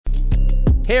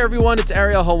Hey everyone, it's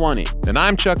Ariel Helwani. And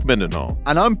I'm Chuck Mindenhall.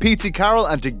 And I'm Pete Carroll,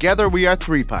 and together we are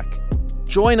 3-Pack.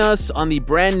 Join us on the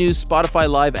brand new Spotify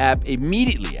Live app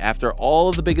immediately after all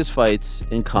of the biggest fights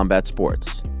in combat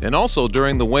sports. And also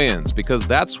during the weigh-ins, because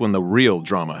that's when the real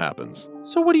drama happens.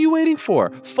 So what are you waiting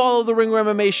for? Follow the Ringer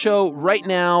MMA show right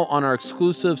now on our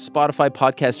exclusive Spotify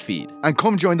podcast feed. And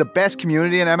come join the best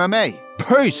community in MMA.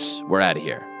 Peace! We're out of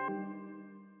here.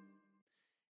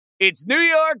 It's New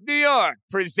York, New York,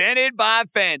 presented by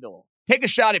FanDuel. Take a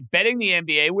shot at betting the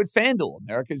NBA with FanDuel,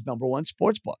 America's #1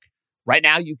 sportsbook. Right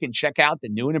now, you can check out the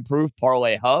new and improved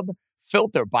Parlay Hub,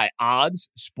 filter by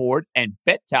odds, sport, and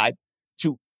bet type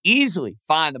to easily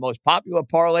find the most popular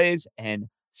parlays and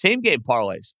same-game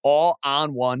parlays all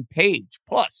on one page.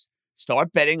 Plus,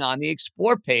 start betting on the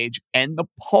Explore page and the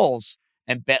Pulse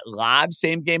and bet live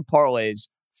same-game parlays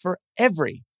for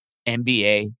every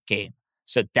NBA game.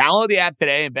 So download the app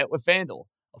today and bet with FanDuel,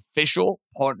 official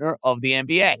partner of the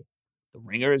NBA. The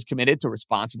Ringer is committed to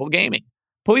responsible gaming.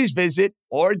 Please visit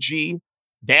rg-help.com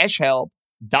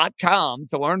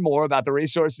to learn more about the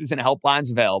resources and helplines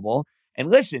available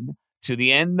and listen to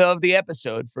the end of the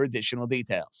episode for additional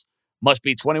details. Must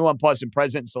be 21 plus and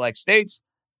present in select states.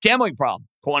 Gambling problem?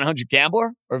 Call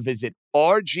 1-800-GAMBLER or visit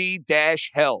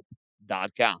rg-help.com.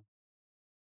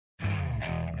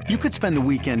 You could spend the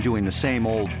weekend doing the same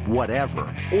old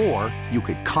whatever, or you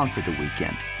could conquer the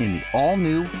weekend in the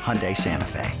all-new Hyundai Santa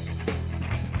Fe.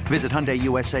 Visit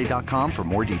HyundaiUSA.com for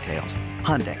more details.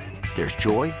 Hyundai, there's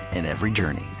joy in every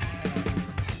journey.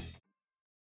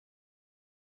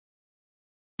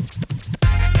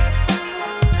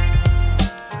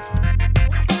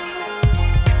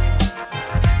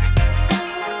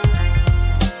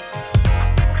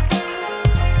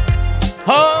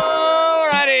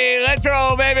 Alrighty, let's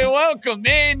roll, baby. Welcome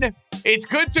in. It's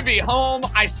good to be home.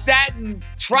 I sat in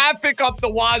traffic up the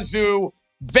wazoo.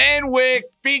 Van Wyck,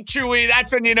 BQE,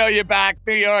 that's when you know you're back.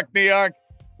 New York, New York.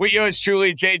 With yours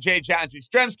truly, JJ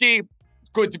Jastrzemski. It's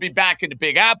good to be back in the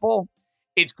Big Apple.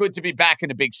 It's good to be back in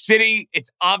the big city.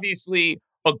 It's obviously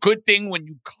a good thing when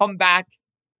you come back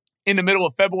in the middle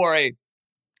of February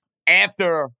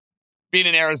after being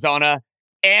in Arizona,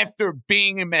 after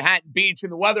being in Manhattan Beach,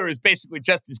 and the weather is basically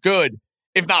just as good,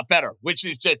 if not better, which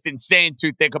is just insane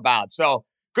to think about. So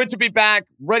good to be back,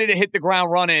 ready to hit the ground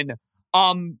running.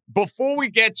 Before we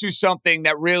get to something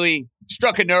that really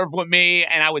struck a nerve with me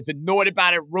and I was annoyed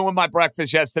about it, ruined my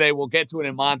breakfast yesterday, we'll get to it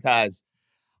in montage.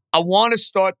 I want to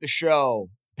start the show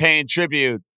paying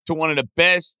tribute to one of the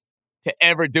best to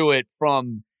ever do it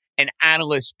from an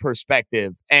analyst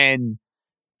perspective. And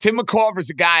Tim McCarver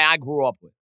is a guy I grew up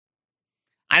with.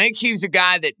 I think he's a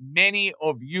guy that many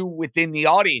of you within the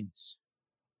audience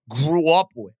grew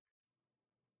up with,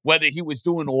 whether he was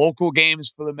doing local games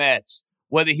for the Mets,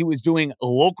 whether he was doing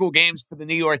local games for the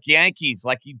New York Yankees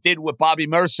like he did with Bobby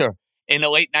Mercer in the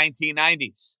late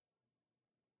 1990s.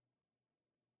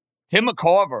 Tim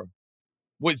McCarver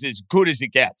was as good as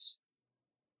it gets.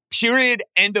 Period.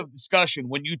 End of discussion.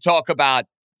 When you talk about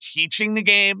teaching the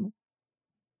game,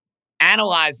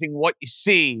 analyzing what you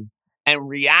see, and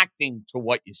reacting to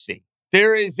what you see.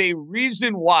 There is a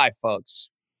reason why, folks,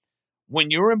 when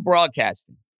you're in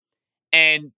broadcasting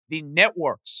and the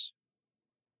networks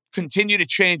continue to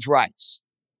change rights.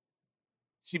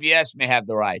 CBS may have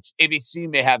the rights. ABC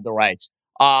may have the rights.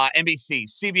 NBC,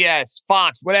 CBS,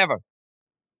 Fox, whatever.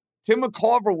 Tim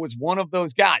McCarver was one of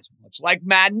those guys, much like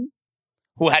Madden,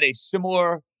 who had a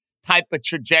similar type of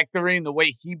trajectory in the way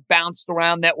he bounced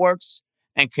around networks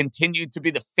and continued to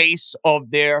be the face of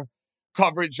their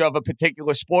coverage of a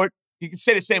particular sport. You can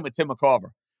say the same with Tim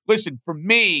McCarver. Listen, for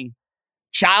me,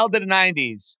 child of the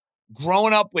 90s,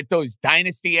 growing up with those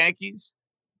dynasty Yankees,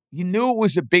 you knew it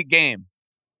was a big game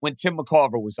when Tim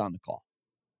McCarver was on the call.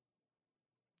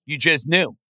 You just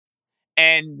knew.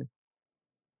 And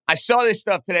I saw this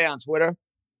stuff today on Twitter,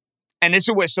 and this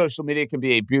is where social media can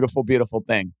be a beautiful, beautiful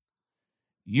thing.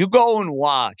 You go and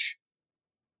watch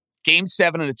Game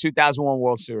 7 of the 2001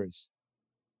 World Series,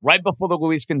 right before the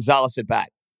Luis Gonzalez at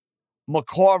bat.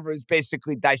 McCarver is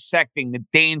basically dissecting the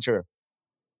danger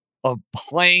of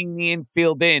playing the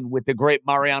infield in with the great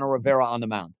Mariano Rivera on the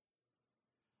mound.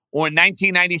 Or in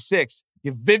 1996,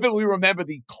 you vividly remember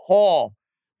the call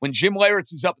when Jim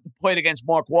Leyritz is up at the plate against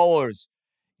Mark Wohlers.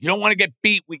 You don't want to get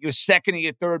beat with your second or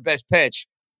your third best pitch.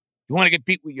 You want to get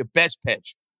beat with your best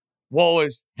pitch.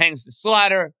 Wohlers hangs the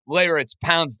slider, Leyritz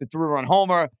pounds the 3-run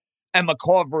homer, and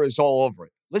McCarver is all over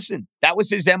it. Listen, that was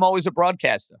his MO as a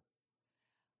broadcaster.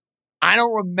 I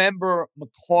don't remember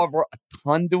McCarver a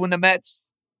ton doing the Mets.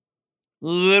 A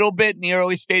little bit in the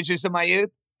early stages of my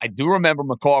youth. I do remember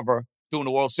McCarver doing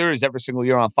the World Series every single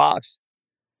year on Fox.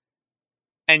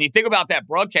 And you think about that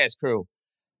broadcast crew,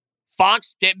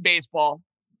 Fox getting baseball,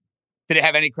 did it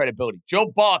have any credibility?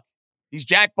 Joe Buck, he's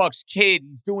Jack Buck's kid.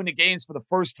 He's doing the games for the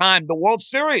first time, the World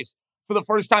Series for the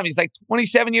first time. He's like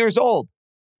 27 years old.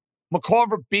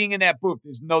 McCarver being in that booth,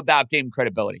 there's no doubt gave him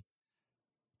credibility.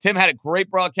 Tim had a great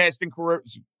broadcasting career.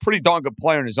 He's a pretty darn good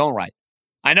player in his own right.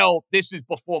 I know this is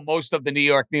before most of the New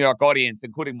York audience,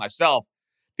 including myself.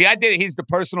 The idea that he's the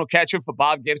personal catcher for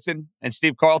Bob Gibson and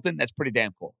Steve Carlton, that's pretty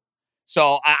damn cool.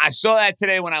 So I saw that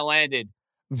today when I landed.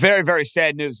 Very, very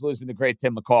sad news losing the great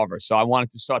Tim McCarver. So I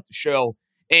wanted to start the show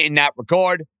in that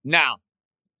regard. Now,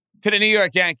 to the New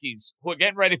York Yankees, who are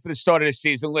getting ready for the start of the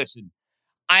season, listen,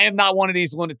 I am not one of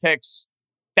these lunatics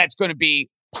that's going to be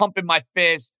pumping my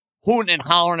fist, hooting and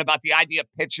hollering about the idea of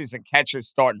pitchers and catchers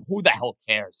starting. Who the hell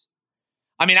cares?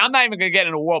 I mean, I'm not even going to get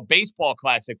in a World Baseball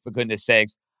Classic, for goodness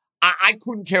sakes. I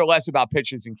couldn't care less about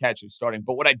pitchers and catchers starting.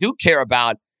 But what I do care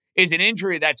about is an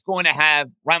injury that's going to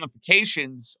have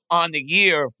ramifications on the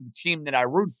year for the team that I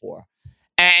root for.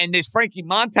 And this Frankie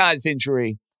Montas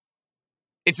injury,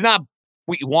 it's not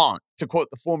what you want, to quote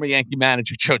the former Yankee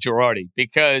manager, Joe Girardi,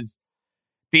 because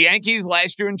the Yankees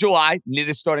last year in July needed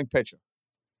a starting pitcher.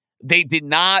 They did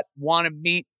not want to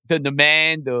meet the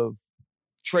demand of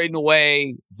trading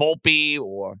away Volpe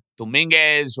or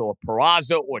Dominguez or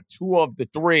Peraza or two of the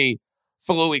three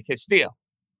for Luis Castillo.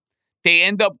 They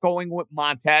end up going with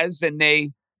Montas, and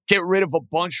they get rid of a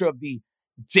bunch of the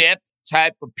depth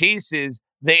type of pieces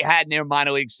they had in their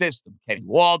minor league system. Kenny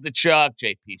Waldichuk,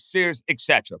 J.P. Sears,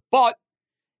 etc. But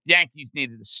Yankees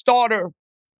needed a starter.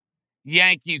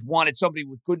 Yankees wanted somebody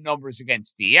with good numbers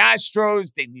against the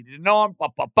Astros. They needed an arm,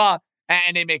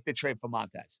 and they make the trade for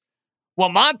Montas. Well,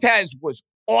 Montas was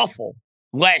awful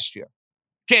last year.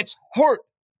 Gets hurt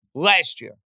last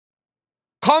year.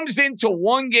 Comes into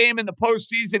one game in the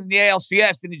postseason in the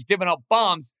ALCS, and he's giving up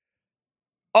bombs.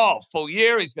 Oh, full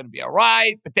year, he's going to be all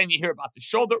right. But then you hear about the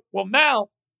shoulder. Well, now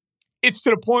it's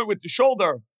to the point with the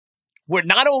shoulder where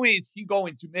not only is he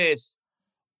going to miss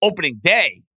opening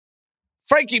day,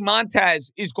 Frankie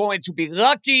Montas is going to be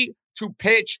lucky to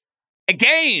pitch a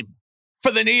game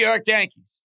for the New York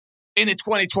Yankees in the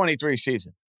 2023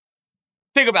 season.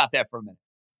 Think about that for a minute.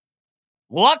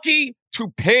 Lucky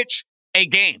to pitch a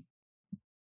game.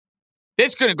 This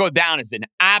is going to go down as an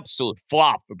absolute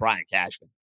flop for Brian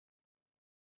Cashman.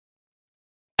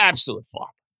 Absolute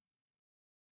flop.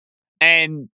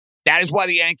 And that is why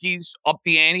the Yankees upped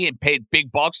the ante and paid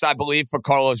big bucks, I believe, for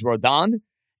Carlos Rodon.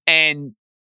 And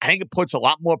I think it puts a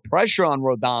lot more pressure on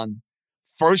Rodon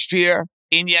first year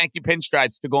in Yankee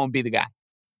pinstripes to go and be the guy.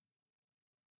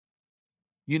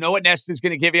 You know what Nestor's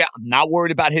going to give you? I'm not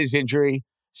worried about his injury.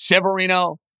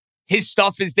 Severino, his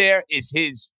stuff is there. Is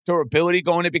his durability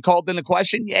going to be called into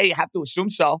question? Yeah, you have to assume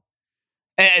so.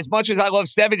 As much as I love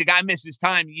Sevy, the guy misses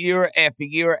time year after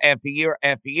year after year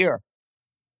after year.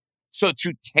 So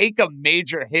to take a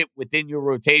major hit within your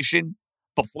rotation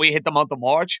before you hit the month of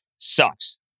March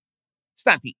sucks. It's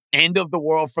not the end of the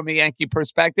world from a Yankee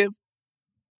perspective.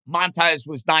 Montas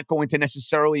was not going to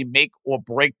necessarily make or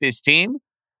break this team,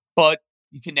 but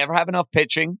you can never have enough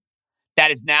pitching.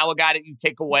 That is now a guy that you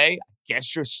take away. I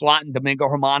guess you're slotting Domingo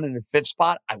Germán in the fifth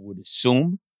spot, I would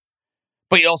assume.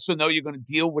 But you also know you're going to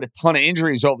deal with a ton of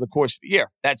injuries over the course of the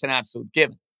year. That's an absolute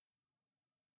given.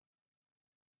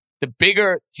 The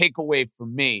bigger takeaway for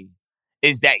me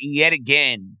is that yet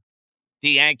again,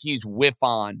 the Yankees whiff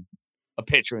on a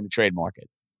pitcher in the trade market.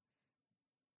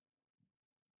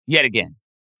 Yet again.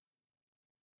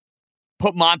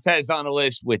 Put Montas on the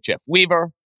list with Jeff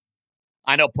Weaver.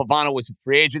 I know Pavano was a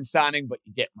free agent signing, but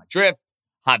you get my drift.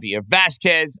 Javier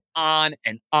Vasquez, on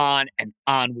and on and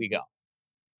on we go.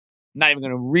 I'm not even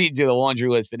going to read you the laundry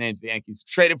list of names the Yankees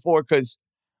have traded for because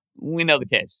we know the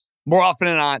case. More often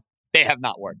than not, they have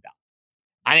not worked out.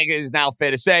 I think it is now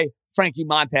fair to say Frankie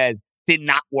Montas did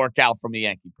not work out from a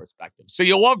Yankee perspective. So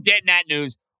you'll love getting that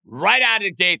news right out of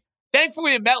the gate.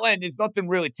 Thankfully, in Metland, there's nothing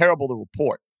really terrible to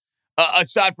report.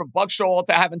 Aside from Buck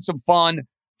Showalter having some fun,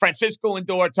 Francisco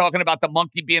Lindor talking about the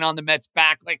monkey being on the Mets'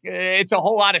 back. Like, it's a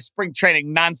whole lot of spring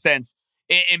training nonsense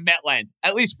in Metland,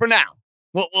 at least for now.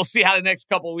 We'll see how the next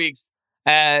couple of weeks,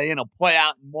 play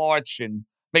out in March and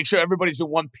make sure everybody's in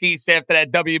one piece after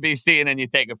that WBC, and then you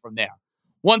take it from there.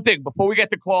 One thing, before we get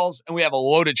to calls, and we have a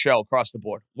loaded show across the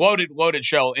board. Loaded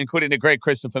show, including the great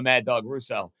Christopher Mad Dog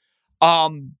Russo.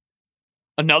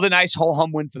 Another nice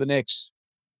ho-hum win for the Knicks.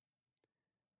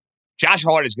 Josh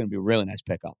Hart is going to be a really nice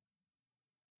pickup.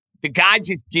 The guy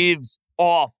just gives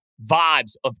off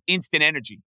vibes of instant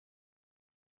energy.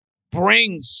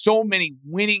 Brings so many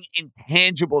winning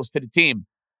intangibles to the team.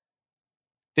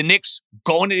 The Knicks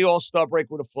go into the All-Star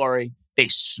break with a flurry. They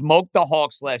smoked the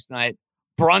Hawks last night.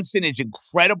 Brunson is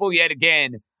incredible yet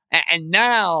again. And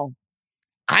now,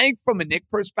 I think from a Knick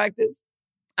perspective,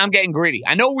 I'm getting greedy.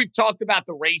 I know we've talked about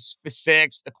the race for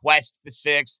 6, the quest for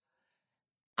 6.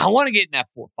 I want to get in that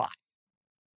 4-5.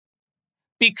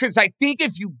 Because I think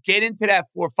if you get into that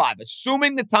 4-5,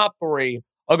 assuming the top 3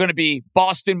 are going to be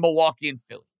Boston, Milwaukee, and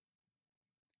Philly,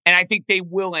 and I think they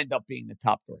will end up being the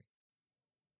top 3,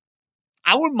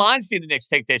 I wouldn't mind seeing the Knicks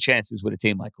take their chances with a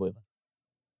team like Cleveland.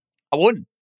 I wouldn't.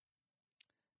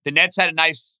 The Nets had a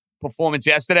nice performance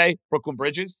yesterday. Brooklyn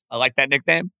Bridges. I like that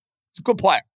nickname. He's a good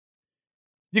player.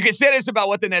 You can say this about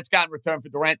what the Nets got in return for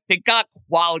Durant. They got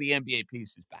quality NBA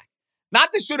pieces back.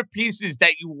 Not the sort of pieces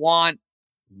that you want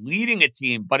leading a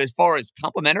team, but as far as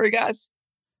complimentary guys,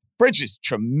 Bridges,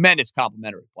 tremendous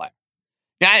complimentary player.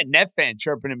 Yeah, I had a Net fan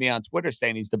chirping at me on Twitter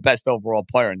saying he's the best overall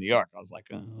player in New York. I was like,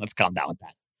 let's calm down with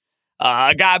that.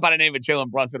 A guy by the name of Jalen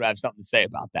Brunson would have something to say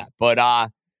about that.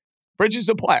 But Bridges is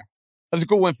a player. That was a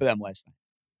good win for them last night.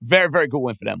 Very, very good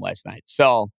win for them last night.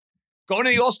 So going to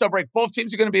the All-Star break, both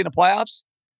teams are going to be in the playoffs.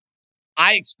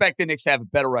 I expect the Knicks to have a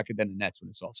better record than the Nets when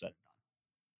it's all said and done.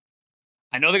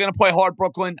 I know they're going to play hard,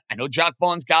 Brooklyn. I know Jacque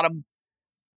Vaughn's got them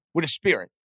with a spirit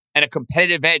and a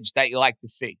competitive edge that you like to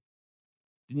see.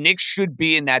 The Knicks should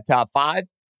be in that top 5.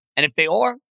 And if they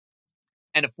are,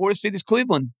 and the 4th seed is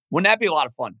Cleveland, wouldn't that be a lot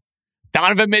of fun?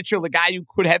 Donovan Mitchell, the guy you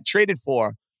could have traded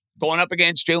for, going up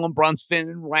against Jalen Brunson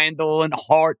and Randall and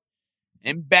Hart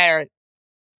and Barrett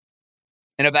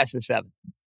in a best of 7.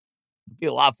 It'd be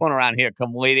a lot of fun around here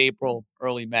come late April,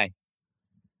 early May.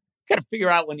 Got to figure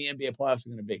out when the NBA playoffs are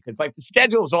going to be. Because the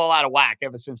schedule is all out of whack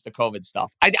ever since the COVID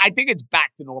stuff. I think it's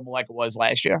back to normal like it was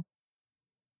last year.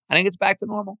 I think it's back to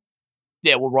normal.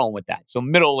 Yeah, we're rolling with that. So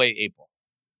middle, late April.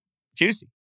 Juicy.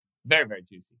 Very, very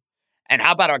juicy. And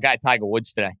how about our guy Tiger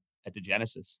Woods today at the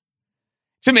Genesis?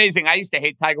 It's amazing. I used to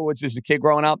hate Tiger Woods as a kid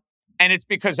growing up. And it's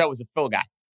because I was a Phil guy.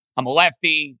 I'm a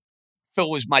lefty. Phil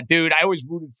was my dude. I always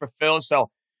rooted for Phil. So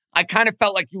I kind of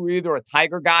felt like you were either a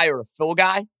Tiger guy or a Phil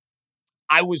guy.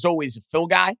 I was always a Phil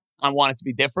guy. I wanted to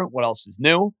be different. What else is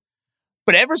new?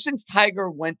 But ever since Tiger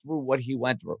went through what he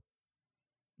went through,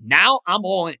 now I'm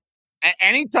all in.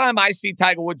 Anytime I see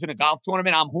Tiger Woods in a golf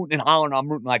tournament, I'm hooting and hollering.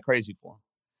 I'm rooting like crazy for him.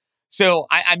 So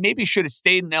I maybe should have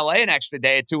stayed in L.A. an extra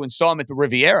day or two and saw him at the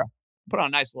Riviera. Put on a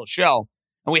nice little show.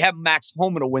 And we have Max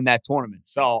Homa to win that tournament.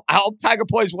 So I hope Tiger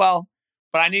plays well.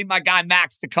 But I need my guy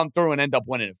Max to come through and end up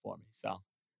winning it for me. So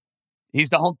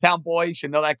he's the hometown boy. You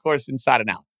should know that course inside and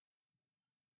out.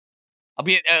 I'll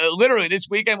be literally this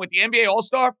weekend with the NBA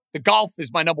All-Star. The golf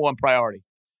is my number 1 priority.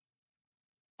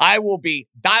 I will be.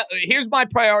 Here's my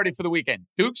priority for the weekend: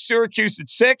 Duke, Syracuse at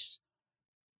 6.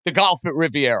 The golf at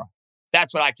Riviera.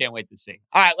 That's what I can't wait to see.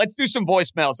 All right, let's do some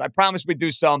voicemails. I promise we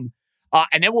do some,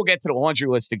 and then we'll get to the laundry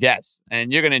list of guests.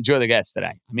 And you're going to enjoy the guests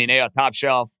today. I mean, they are top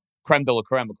shelf, creme de la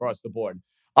creme across the board.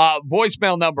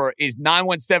 Voicemail number is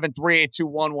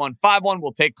 917-382-1151.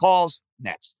 We'll take calls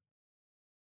next.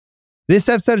 This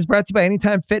episode is brought to you by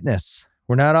Anytime Fitness.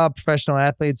 We're not all professional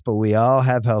athletes, but we all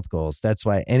have health goals. That's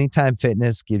why Anytime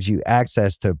Fitness gives you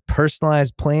access to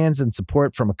personalized plans and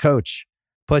support from a coach.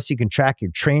 Plus, you can track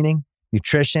your training,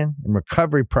 nutrition, and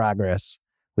recovery progress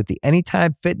with the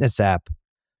Anytime Fitness app,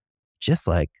 just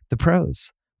like the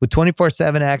pros. With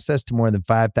 24/7 access to more than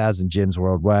 5,000 gyms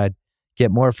worldwide,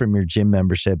 get more from your gym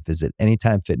membership. Visit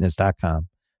anytimefitness.com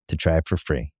to try it for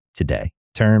free today.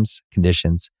 Terms,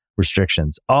 conditions,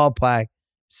 restrictions all apply.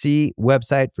 See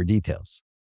website for details.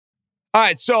 All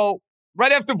right, so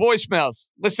right after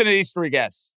voicemails, listen to these 3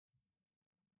 guests.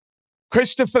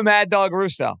 Christopher Mad Dog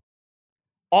Russo,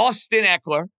 Austin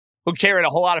Eckler, who carried a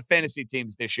whole lot of fantasy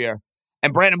teams this year,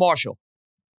 and Brandon Marshall.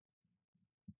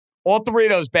 All 3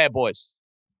 of those bad boys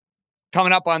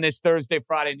coming up on this Thursday,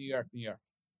 Friday, New York, New York.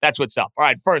 That's what's up. All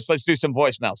right, first, let's do some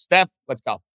voicemails. Steph, let's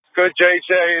go. Good,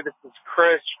 JJ. This is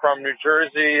Chris from New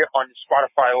Jersey on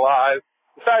Spotify Live.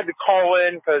 Decided to call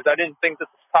in because I didn't think that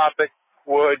this topic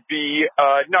would be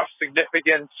enough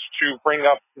significance to bring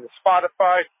up in the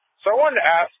Spotify. So I wanted to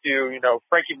ask you,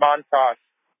 Frankie Montas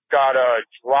got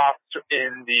dropped or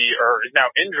is now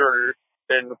injured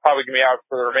and probably going to be out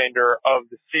for the remainder of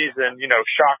the season.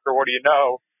 Shocker, what do you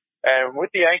know? And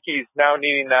with the Yankees now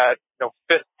needing that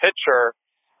 5th pitcher,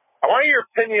 I want your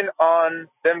opinion on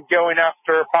them going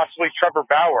after possibly Trevor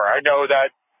Bauer. I know that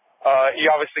he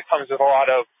obviously comes with a lot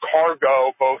of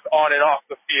cargo, both on and off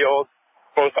the field,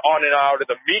 both on and out of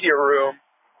the media room.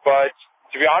 But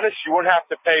to be honest, you wouldn't have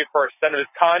to pay for a % of his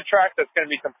contract. That's going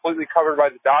to be completely covered by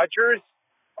the Dodgers.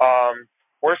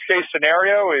 Worst case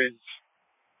scenario is,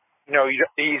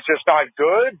 he's just not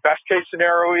good. Best case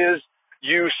scenario is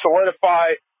you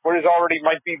solidify what is already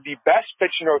might be the best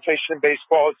pitching rotation in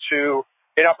baseball to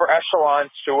in upper echelons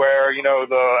to where,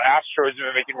 the Astros have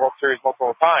been making World Series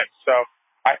multiple times. So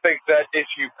I think that if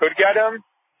you could get him,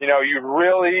 you'd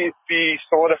really be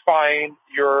solidifying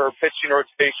your pitching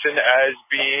rotation as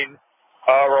being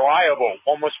reliable,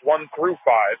 almost 1 through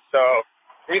 5. So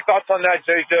any thoughts on that,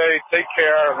 JJ? Take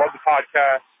care. Love the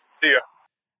podcast. See ya.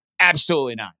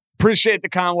 Absolutely not. Appreciate the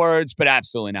kind words, but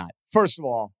absolutely not. First of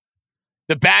all,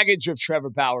 the baggage of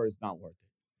Trevor Bauer is not worth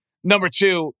it. Number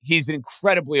 2, he's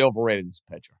incredibly overrated as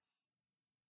a pitcher.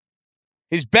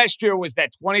 His best year was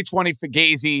that 2020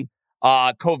 Fugazi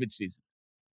COVID season.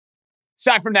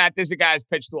 Aside from that, this is a guy who's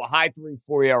pitched to a high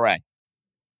 3.4 ERA.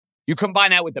 You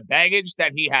combine that with the baggage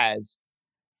that he has,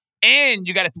 and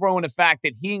you got to throw in the fact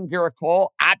that he and Garrett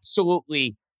Cole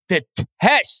absolutely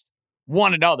detest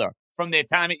one another from their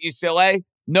time at UCLA.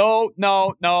 No,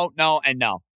 and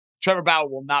no. Trevor Bauer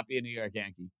will not be a New York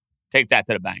Yankee. Take that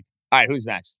to the bank. All right, who's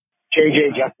next?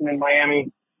 JJ Justin in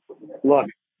Miami. Look,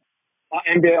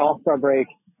 NBA All-Star break,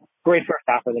 great first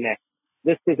half of the Knicks.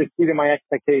 This has exceeded my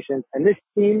expectations, and this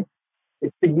team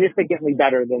is significantly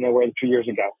better than they were 2 years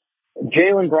ago.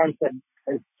 Jalen Brunson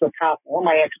has surpassed all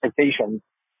my expectations.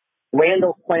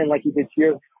 Randall's playing like he did 2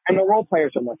 years, and the role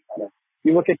players are much better.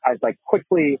 You look at guys like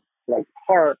Quickly, like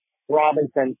Hart,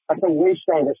 Robinson. That's a way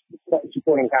stronger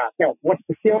supporting cast. What's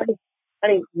the ceiling? I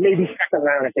mean, maybe second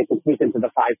round if they can sneak into the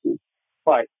 5 seed.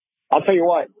 But I'll tell you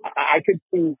what, I could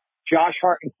see Josh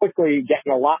Hart and Quickly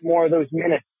getting a lot more of those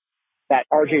minutes that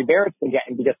RJ Barrett's been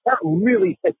getting, because Hart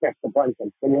really sits next to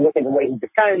Brunson. When you look at the way he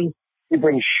defends, he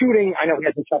brings shooting. I know he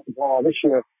hasn't shot the ball this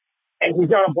year, and he's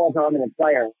not a ball-dominant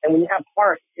player. And when you have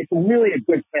Hart, it's really a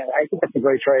good fit. I think that's a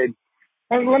great trade.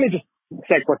 And let me just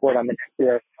say a quick word on the Nets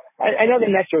here. I know the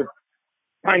Nets are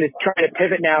kind of trying to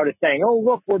pivot now to saying, oh,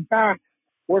 look, we're back,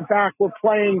 we're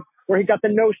playing, where he got the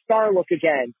no-star look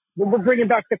again. We're bringing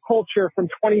back the culture from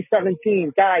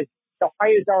 2017. Guys, the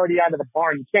hype is already out of the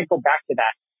barn. You can't go back to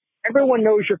that. Everyone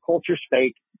knows your culture's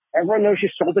fake. Everyone knows you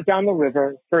sold it down the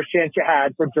river, first chance you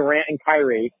had for Durant and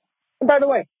Kyrie. And by the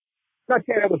way, I'm not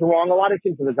saying that was wrong. A lot of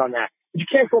teams have done that. But you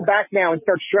can't go back now and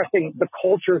start stressing the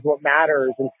culture is what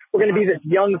matters, and we're going to be this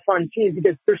young, fun team,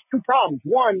 because there's 2 problems.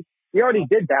 One, we already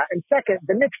did that. And second,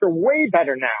 the Knicks are way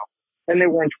better now than they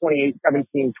were in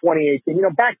 2017,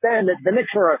 2018. Back then, the Knicks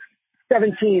were a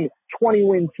 17,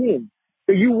 20-win team.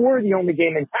 So you were the only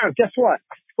game in town. Guess what?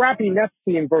 A scrappy Nets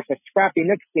team versus a scrappy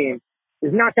Knicks team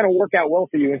is not going to work out well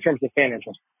for you in terms of fan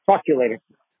interest. Talk to you later.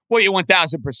 Well, you're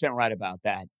 1,000% right about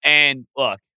that. And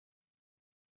look,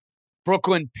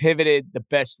 Brooklyn pivoted the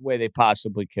best way they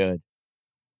possibly could.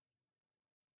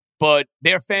 But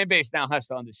their fan base now has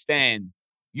to understand,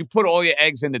 you put all your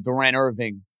eggs in the Durant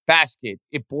Irving basket,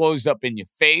 it blows up in your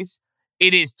face.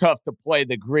 It is tough to play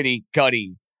the gritty,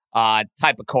 gutty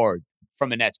type of card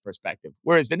from a Nets perspective.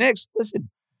 Whereas the Knicks, listen,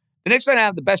 the Knicks don't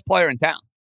have the best player in town.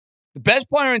 The best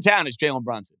player in town is Jalen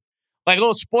Brunson. Like, a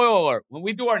little spoiler alert, when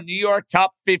we do our New York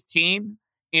top 15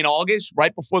 in August,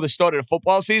 right before the start of the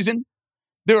football season,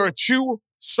 there are 2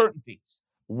 certainties.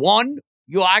 1,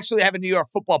 you'll actually have a New York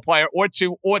football player, or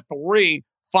 2, or 3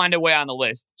 find a way on the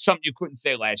list. Something you couldn't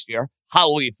say last year.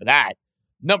 Hallelujah for that.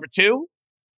 Number 2,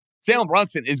 Jalen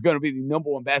Brunson is going to be the number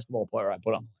 1 basketball player I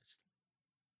put on the list.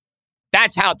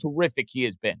 That's how terrific he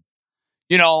has been.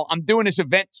 I'm doing this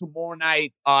event tomorrow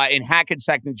night in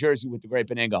Hackensack, New Jersey with the great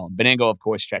Beningo. And Beningo, of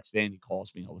course, checks in. He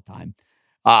calls me all the time.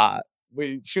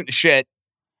 We shoot the shit,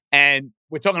 and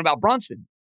we're talking about Brunson.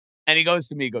 And he goes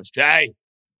to me, Jay,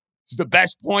 this is the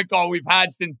best point guard we've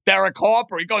had since Derek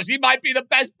Harper. He goes, he might be the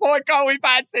best point guard we've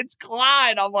had since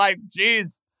Clyde. I'm like,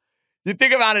 geez, you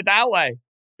think about it that way.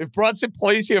 If Brunson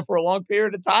plays here for a long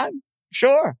period of time,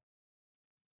 sure.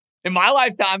 In my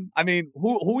lifetime, I mean,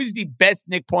 who is the best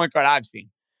Knick point guard I've seen?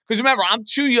 Because remember, I'm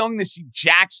too young to see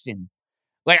Jackson.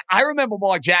 Like, I remember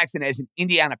Mark Jackson as an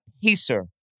Indiana Pacer,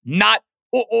 not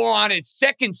or on his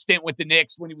second stint with the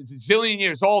Knicks when he was a zillion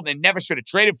years old and never should have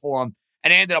traded for him,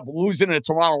 and ended up losing to the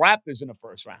Toronto Raptors in the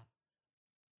first round.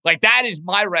 Like, that is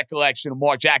my recollection of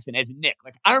Mark Jackson as a Knick.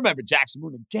 Like, I remember Jackson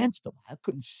rooting against him. I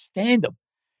couldn't stand him.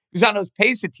 He was on those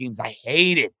Pacer teams I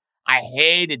hated. I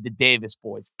hated the Davis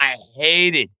boys. I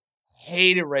hated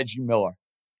Reggie Miller.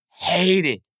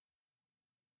 Hated.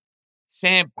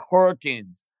 Sam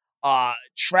Perkins,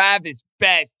 Travis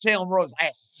Best, Jalen Rose.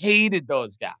 I hated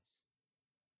those guys.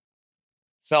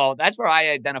 So that's where I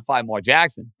identify Mark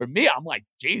Jackson. For me, I'm like,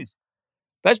 geez,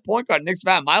 best point guard Knicks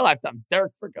fan in my lifetime is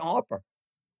Derek freaking Harper.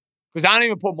 Because I don't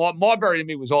even put Marbury to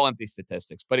me was all empty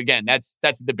statistics. But again, that's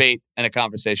a debate and a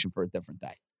conversation for a different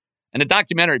day. And the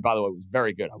documentary, by the way, was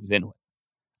very good. I was into it.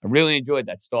 I really enjoyed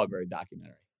that Starbury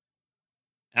documentary.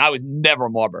 And I was never a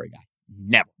Marbury guy.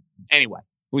 Never. Anyway,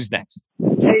 who's next?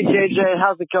 Hey, JJ,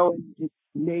 how's it going? It's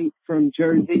Nate from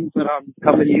Jersey, but I'm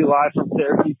coming to you live from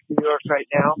Syracuse, New York right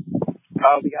now.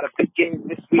 We got a big game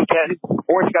this weekend.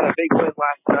 Orange got a big win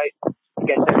last night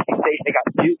against NC State. They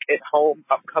got Duke at home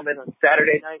upcoming on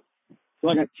Saturday night. So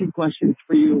I got two questions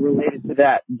for you related to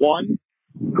that. One,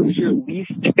 who's your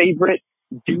least favorite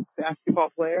Duke basketball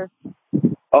player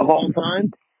of all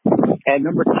time? And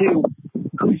number two,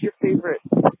 who's your favorite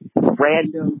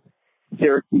random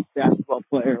Syracuse basketball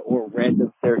player or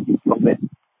random Syracuse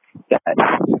moment that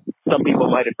some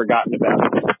people might have forgotten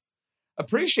about?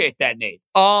 Appreciate that, Nate.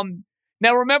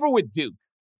 Now remember with Duke,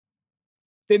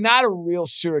 they're not a real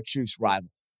Syracuse rival.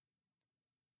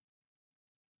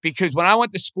 Because when I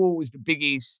went to school, it was the Big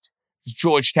East, it was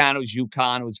Georgetown, it was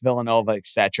UConn, it was Villanova,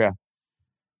 etc.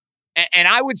 And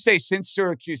I would say since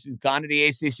Syracuse has gone to the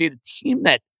ACC, the team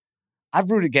that I've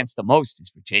rooted against the most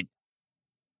is Virginia.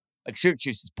 Like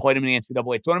Syracuse has played them in the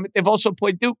NCAA tournament. They've also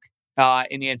played Duke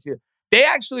in the NCAA. They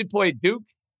actually played Duke,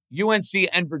 UNC,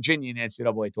 and Virginia in the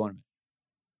NCAA tournament,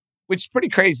 which is pretty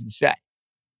crazy to say.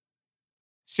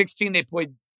 16, they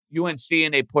played UNC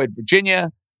and they played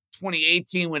Virginia.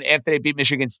 2018, when after they beat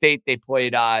Michigan State, they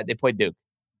played Duke. I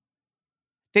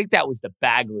think that was the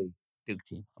Bagley Duke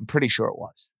team. I'm pretty sure it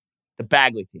was. The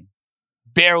Bagley team.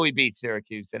 Barely beat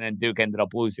Syracuse, and then Duke ended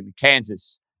up losing to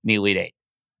Kansas in the Elite Eight.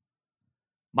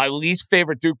 My least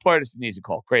favorite Duke player is an easy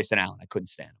call, Grayson Allen. I couldn't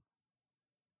stand him.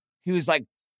 He was like,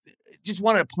 just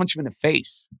wanted to punch him in the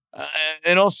face.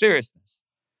 In all seriousness.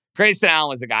 Grayson Allen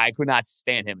was a guy, I could not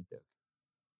stand him at Duke.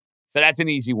 So that's an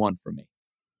easy one for me.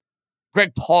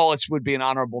 Greg Paulus would be an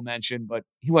honorable mention, but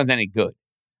he wasn't any good.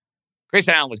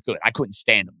 Grayson Allen was good. I couldn't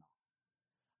stand him.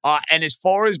 And as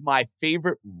far as my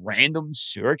favorite random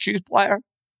Syracuse player,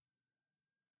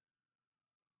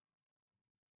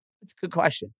 that's a good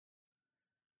question.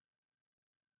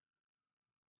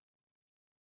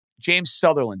 James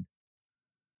Sutherland.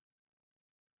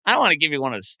 I don't want to give you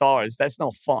one of the stars. That's no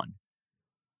fun.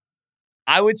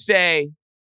 I would say,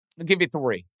 I'll give you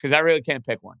three, because I really can't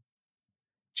pick one.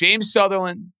 James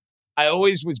Sutherland, I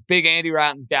always was big Andy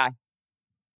Ratton's guy.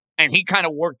 And he kind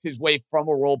of worked his way from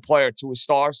a role player to a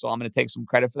star, so I'm going to take some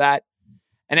credit for that.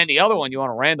 And then the other one, you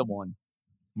want a random one,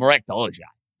 Marek Dolezaj.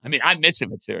 I mean, I miss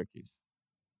him at Syracuse.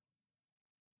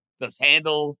 Those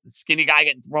handles, the skinny guy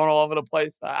getting thrown all over the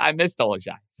place. I miss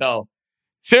Dolezaj. So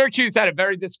Syracuse had a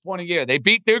very disappointing year. They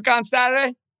beat Duke on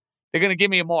Saturday. They're going to give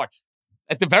me a march.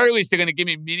 At the very least, they're going to give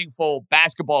me meaningful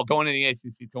basketball going to the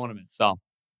ACC tournament. So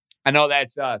I know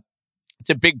that's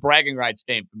it's a big bragging rights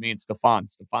game for me and Stefan.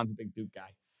 Stefan's a big Duke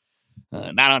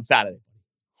guy. Not on Saturday.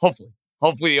 Hopefully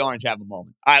the Orange have a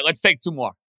moment. All right, let's take two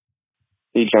more.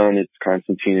 Hey, John, it's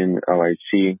Constantine in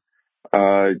LIC.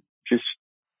 Just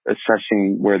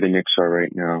assessing where the Knicks are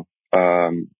right now.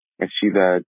 I see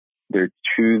that they're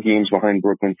 2 games behind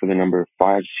Brooklyn for the number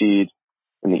 5 seed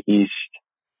in the East.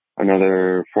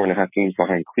 Another 4.5 games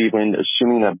behind Cleveland,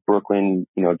 assuming that Brooklyn,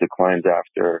 declines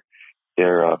after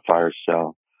their fire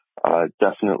sale.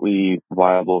 Definitely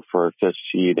viable for a 5th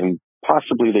seed, and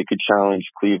possibly they could challenge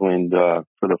Cleveland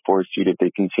for the 4th seed if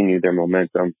they continue their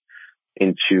momentum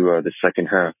into the second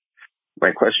half.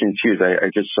 My question to you is, I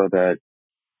just saw that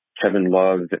Kevin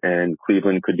Love and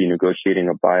Cleveland could be negotiating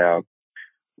a buyout.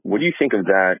 What do you think of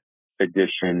that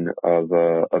addition of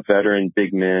a veteran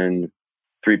big man,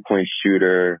 3-point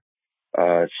shooter,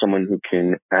 someone who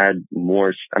can add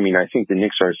more? I mean, I think the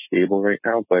Knicks are stable right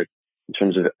now, but in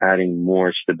terms of adding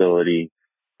more stability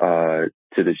to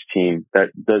this team that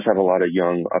does have a lot of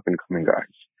young up-and-coming guys.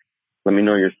 Let me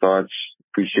know your thoughts.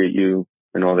 Appreciate you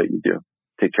and all that you do.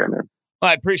 Take care, man. Well,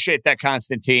 I appreciate that,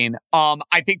 Constantine.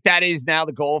 I think that is now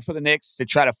the goal for the Knicks, to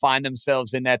try to find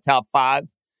themselves in that top 5,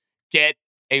 get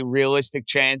a realistic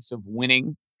chance of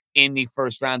winning in the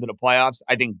first round of the playoffs.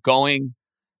 I think going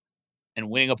and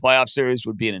winning a playoff series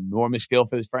would be an enormous deal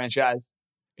for this franchise.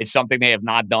 It's something they have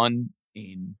not done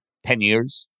in 10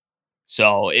 years.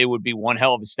 So it would be one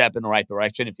hell of a step in the right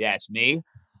direction, if you ask me.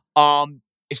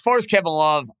 As far as Kevin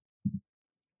Love,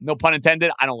 no pun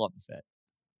intended, I don't love the fit.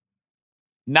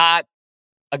 Not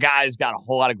a guy who's got a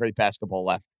whole lot of great basketball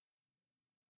left.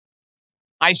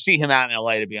 I see him out in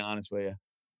LA, to be honest with you.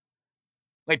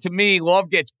 Like, to me, Love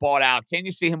gets bought out. Can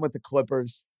you see him with the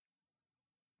Clippers?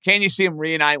 Can you see him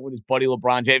reunite with his buddy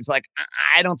LeBron James? Like,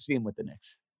 I don't see him with the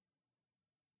Knicks.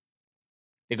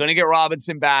 They're going to get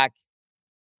Robinson back.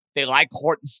 They like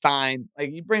Hortenstein.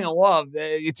 Like, you bring a Love,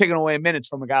 you're taking away minutes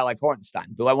from a guy like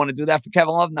Hortenstein. Do I want to do that for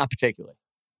Kevin Love? Not particularly.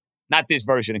 Not this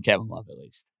version of Kevin Love, at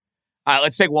least. All right,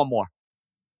 let's take one more.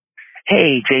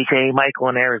 Hey, JJ, Michael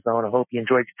in Arizona. Hope you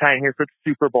enjoyed your time here for the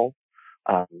Super Bowl.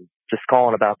 Just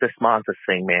calling about this Montes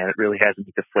thing, man. It really has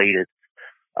me deflated.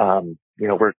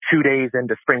 We're 2 days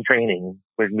into spring training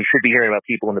when we should be hearing about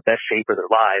people in the best shape of their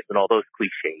lives and all those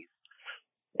cliches.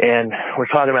 And we're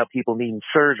talking about people needing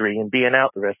surgery and being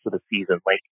out the rest of the season.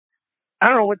 Like, I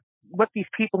don't know what these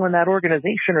people in that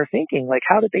organization are thinking. Like,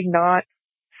 how did they not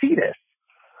see this?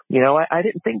 I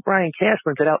didn't think Brian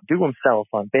Cashman could outdo himself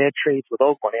on bad trades with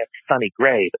Oakland after Sonny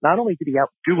Gray, but not only did he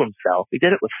outdo himself, he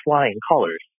did it with flying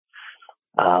colors.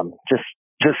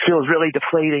 Just feels really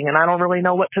deflating, and I don't really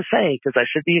know what to say because I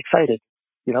should be excited.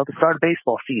 The start of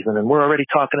baseball season, and we're already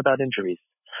talking about injuries.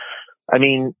 I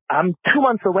mean, I'm 2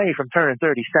 months away from turning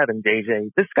 37,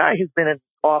 JJ. This guy has been in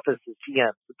office as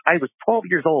GM since I was 12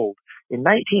 years old in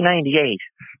 1998,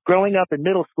 growing up in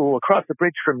middle school across the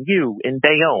bridge from you in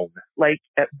Bayonne. Like,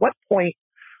 at what point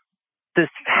does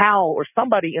Hal or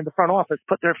somebody in the front office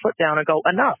put their foot down and go,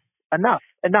 enough,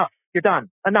 you're done,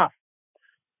 enough?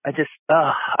 I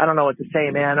don't know what to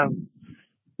say, man. I'm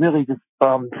really just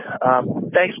bummed.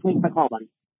 Thanks for taking my call, buddy.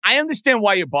 I understand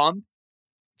why you're bummed.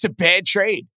 It's a bad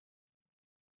trade.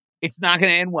 It's not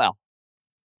going to end well.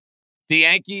 The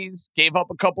Yankees gave up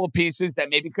a couple of pieces that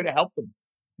maybe could have helped them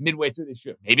midway through this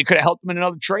year. Maybe could have helped them in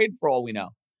another trade for all we know.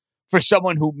 For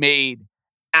someone who made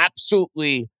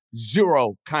absolutely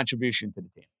zero contribution to the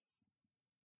team.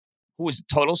 Who was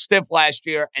a total stiff last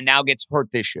year and now gets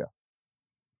hurt this year.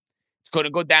 It's going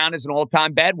to go down as an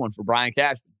all-time bad one for Brian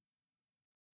Cashman.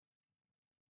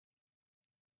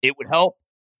 It would help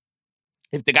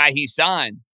if the guy he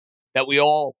signed that we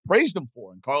all praised him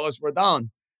for, and Carlos Rodon,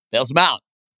 bails him out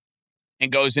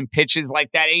and goes and pitches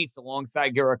like that ace alongside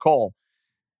Garrett Cole.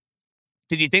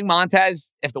 Did you think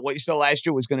Montez, after what you saw last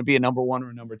year, was going to be a number one or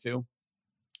a number two?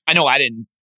 I know I didn't.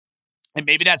 And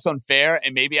maybe that's unfair,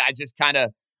 and maybe I just kind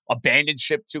of abandoned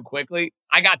ship too quickly.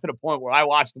 I got to the point where I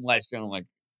watched him last year, and I'm like,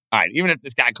 all right, even if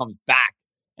this guy comes back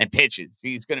and pitches,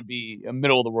 he's going to be a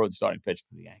middle-of-the-road starting pitcher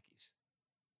for the Yankees.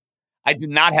 I do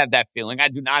not have that feeling. I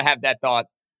do not have that thought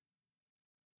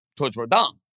towards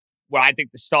Rodon, where I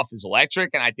think the stuff is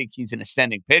electric, and I think he's an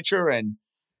ascending pitcher, and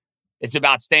it's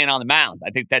about staying on the mound.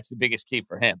 I think that's the biggest key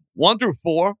for him. 1 through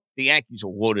 4, the Yankees are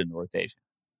loaded in the rotation.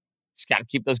 Just got to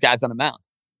keep those guys on the mound.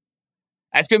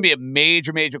 That's going to be a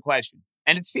major, major question.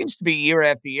 And it seems to be year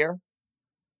after year.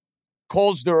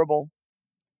 Cole's durable.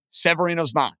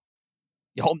 Severino's not.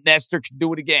 You hope Nestor can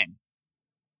do it again.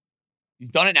 He's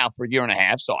done it now for a year and a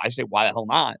half, so I say, why the hell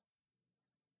not?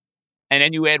 And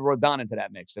then you add Rodon into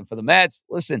that mix. And for the Mets,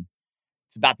 listen,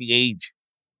 it's about the age.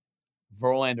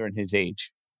 Verlander and his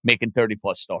age, making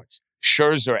 30-plus starts.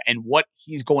 Scherzer and what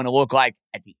he's going to look like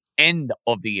at the end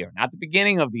of the year. Not the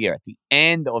beginning of the year, at the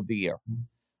end of the year,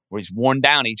 where he's worn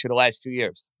down each of the last 2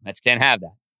 years. Mets can't have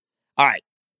that. All right.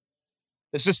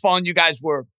 This was fun. You guys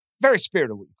were very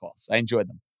spirited with your calls. I enjoyed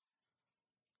them.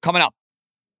 Coming up,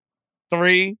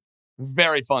 3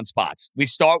 very fun spots. We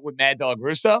start with Mad Dog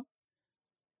Russo,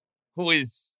 who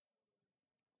is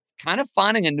kind of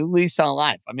finding a new lease on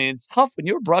life. I mean, it's tough when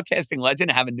you're a broadcasting legend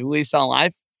to have a new lease on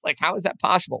life. It's like, how is that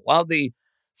possible? Well, the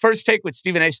First Take with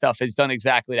Stephen A. stuff has done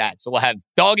exactly that. So we'll have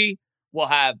Doggy, we'll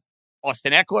have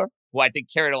Austin Eckler, who I think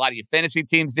carried a lot of your fantasy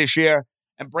teams this year,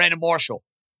 and Brandon Marshall,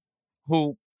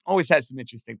 who always has some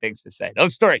interesting things to say.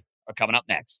 Those 3 are coming up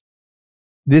next.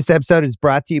 This episode is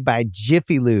brought to you by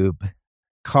Jiffy Lube.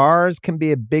 Cars can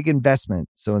be a big investment,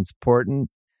 so it's important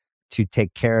to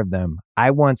take care of them. I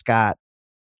once got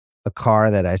a car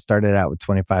that I started out with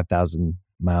 25,000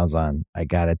 miles on. I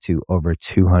got it to over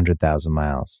 200,000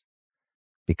 miles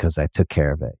because I took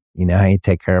care of it. You know how you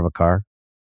take care of a car?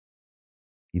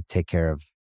 You take care of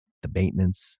the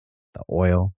maintenance, the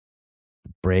oil,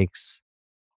 the brakes,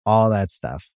 all that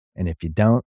stuff. And if you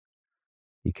don't,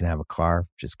 you can have a car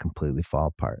just completely fall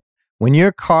apart. When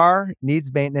your car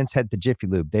needs maintenance, head to Jiffy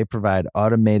Lube. They provide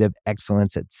automotive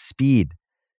excellence at speed.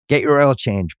 Get your oil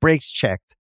change, brakes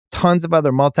checked, tons of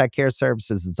other multi-care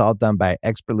services. It's all done by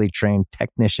expertly trained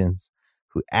technicians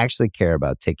who actually care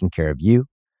about taking care of you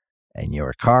and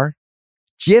your car.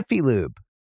 Jiffy Lube,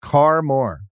 car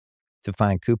more. To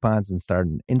find coupons and start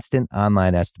an instant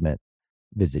online estimate,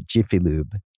 visit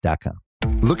jiffylube.com.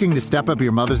 Looking to step up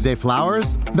your Mother's Day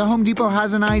flowers? The Home Depot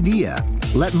has an idea.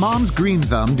 Let Mom's Green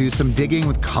Thumb do some digging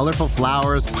with colorful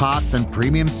flowers, pots, and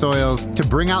premium soils to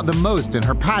bring out the most in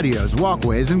her patios,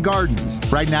 walkways, and gardens.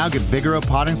 Right now, get Vigoro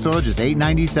potting soil just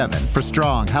 $8.97 for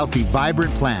strong, healthy,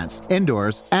 vibrant plants,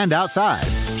 indoors and outside.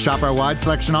 Shop our wide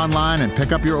selection online and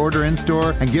pick up your order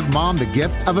in-store and give Mom the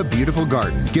gift of a beautiful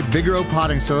garden. Get Vigoro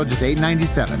potting soil just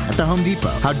 $8.97 at the Home Depot.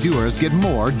 How doers get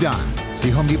more done. See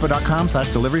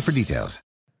homedepot.com/delivery for details.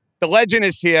 The legend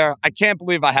is here. I can't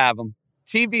believe I have him.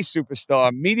 TV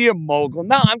superstar, media mogul.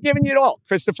 No, I'm giving you it all.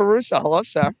 Christopher Russo. Hello,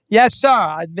 sir. Yes,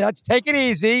 sir. Let's take it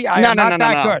easy. I'm not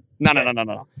that good.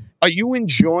 No. Are you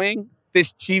enjoying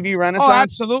this TV renaissance? Oh,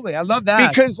 absolutely. I love that.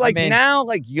 Because now,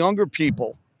 younger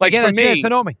people, for me, chance to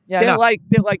know me. Yeah, they're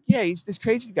like, yeah, he's this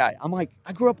crazy guy. I'm like,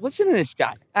 I grew up listening to this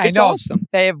guy. It's know. Awesome.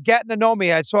 They have gotten to know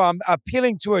me. So I'm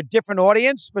appealing to a different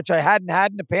audience, which I hadn't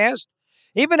had in the past.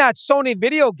 Even that Sony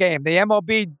video game, the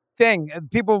MLB thing,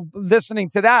 people listening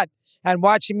to that and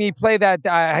watching me play that.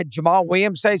 I had Jamal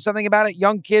Williams say something about it.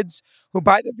 Young kids who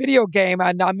buy the video game,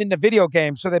 and I'm in the video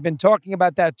game, so they've been talking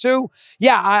about that too.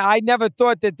 Yeah, I never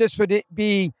thought that this would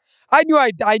be. I knew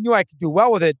I could do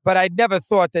well with it, but I never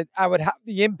thought that I would have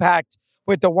the impact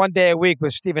with the 1 day a week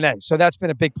with Stephen A. So that's been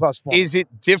a big plus for me. Is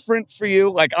it different for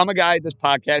you? I'm a guy that does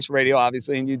podcast, radio,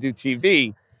 obviously, and you do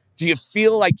TV. Do you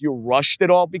feel like you're rushed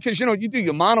at all? Because, you do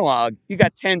your monologue. You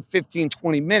got 10, 15,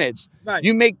 20 minutes. Right.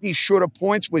 You make these shorter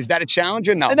points. Was that a challenge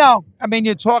or no? No. I mean,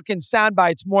 you're talking sound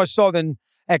bites more so than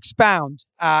expound.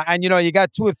 And, you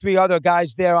got 2 or 3 other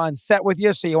guys there on set with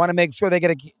you, so you want to make sure they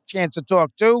get a chance to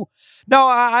talk too. No,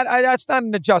 that's not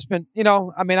an adjustment.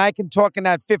 I can talk in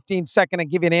that 15-second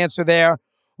and give you an answer there,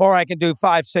 or I can do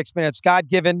 5-6 minutes.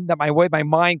 God-given that my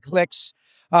mind clicks.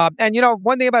 And,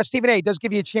 one thing about Stephen A., it does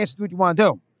give you a chance to do what you want to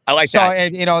do. I like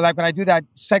that. So, when I do that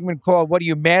segment called What Are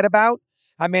You Mad About?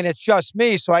 It's just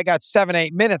me, so I got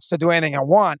 7-8 minutes to do anything I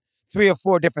want, 3 or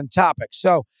 4 different topics.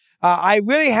 So I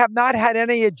really have not had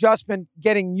any adjustment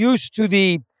getting used to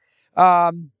the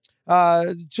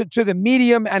to the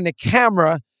medium and the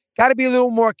camera. Got to be a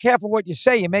little more careful what you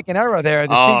say. You make an error there.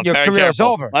 Your career is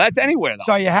over. Well, that's anywhere,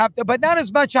 though. So you have to, but not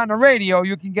as much on the radio.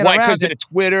 You can get Why, around because of the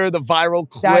Twitter, the viral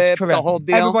clip, That's correct. the whole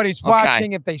deal? Everybody's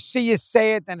watching. If they see you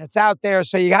say it, then it's out there.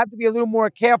 So you have to be a little more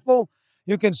careful.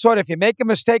 You can if you make a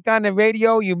mistake on the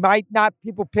radio, you might not,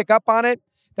 people pick up on it.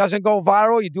 Doesn't go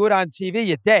viral. You do it on TV,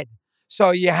 you're dead.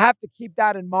 So you have to keep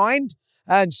that in mind.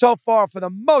 And so far, for the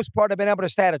most part, I've been able to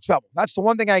stay out of trouble. That's the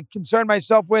one thing I concern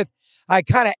myself with. I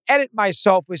kind of edit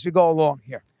myself as we go along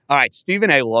here. All right, Stephen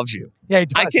A. loves you. Yeah, he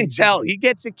does. I can tell. He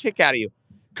gets a kick out of you.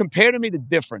 Compare to me the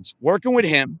difference. Working with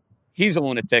him, he's a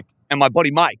lunatic, and my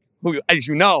buddy Mike, who, as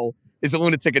you know, is a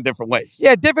lunatic in different ways.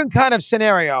 Yeah, different kind of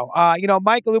scenario.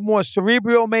 Mike a little more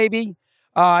cerebral, maybe.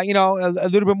 A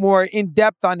little bit more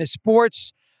in-depth on the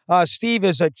sports. Steve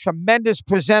is a tremendous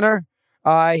presenter.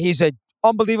 He's an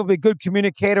unbelievably good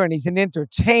communicator, and he's an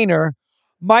entertainer.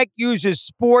 Mike uses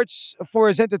sports for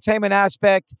his entertainment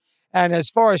aspect. And as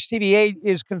far as Stevie A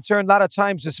is concerned, a lot of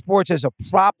times the sports is a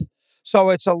prop.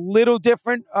 So it's a little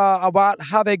different about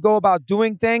how they go about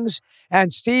doing things.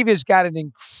 And Steve has got an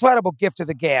incredible gift of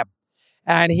the gab.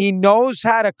 And he knows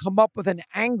how to come up with an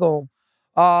angle.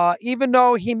 Even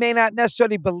though he may not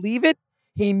necessarily believe it,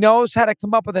 he knows how to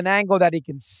come up with an angle that he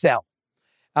can sell.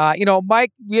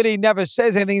 Mike really never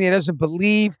says anything he doesn't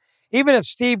believe. Even if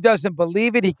Steve doesn't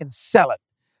believe it, he can sell it.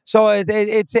 So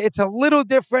it's a little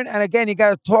different. And again, you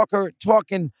got to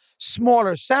talk in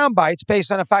smaller sound bites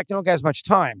based on the fact you don't get as much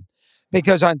time.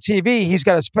 Because on TV, he's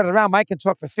got to spread it around. Mike can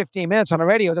talk for 15 minutes on the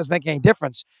radio. It doesn't make any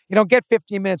difference. You don't get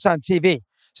 15 minutes on TV.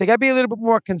 So you got to be a little bit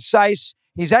more concise.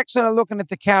 He's excellent at looking at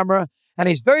the camera. And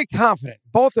he's very confident.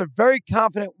 Both are very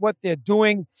confident what they're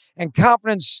doing. And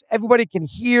confidence, everybody can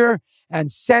hear and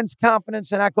sense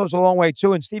confidence. And that goes a long way,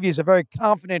 too. And Stevie is a very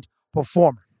confident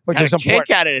performer, which is important.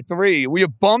 Kick at it at 3. Were you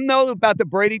bummed, though, about the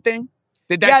Brady thing?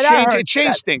 Did that change? It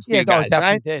changed things for you guys,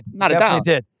 right? Did. Not a doubt.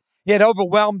 Did. Yeah, it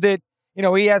overwhelmed it.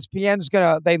 ESPN's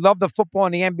they love the football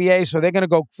in the NBA, so they're going to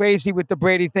go crazy with the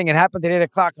Brady thing. It happened at 8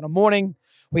 o'clock in the morning.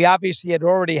 We obviously had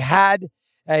already had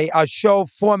a show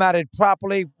formatted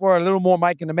properly for a little more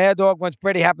Mike and the Mad Dog. Once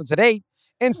Brady happens at 8,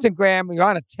 Instagram, you're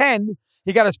on at 10,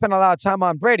 you got to spend a lot of time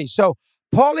on Brady. So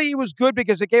partly it was good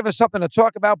because it gave us something to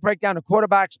talk about, break down the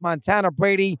quarterbacks, Montana,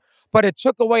 Brady, but it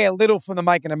took away a little from the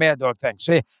Mike and the Mad Dog thing.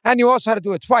 So, and you also had to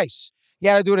do it twice. You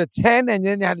had to do it at 10, and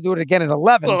then you had to do it again at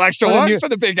 11. Well, extra work for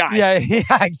the big guy. Yeah,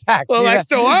 exactly. Well,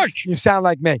 extra work. You sound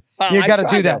like me. You got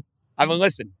to do that. I mean,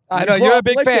 listen. I know, you're a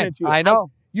big fan. I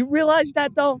know. You realize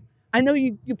that, though? I know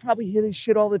you probably hear this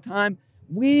shit all the time.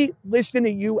 We listen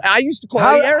to you. I used to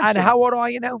call you Erickson. And how old are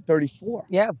you now? 34.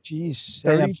 Yeah, geez.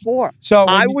 34. So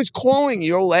I was calling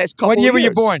your last couple of years. What year were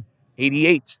you born?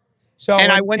 88. So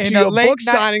and I went to your book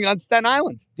signing on Staten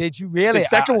Island. Did you really? The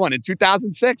second one in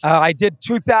 2006. I did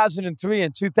 2003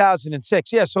 and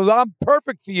 2006. Yeah, so I'm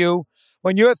perfect for you.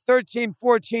 When you're 13,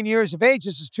 14 years of age,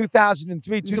 this is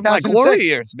 2003, 2006. Like Warrior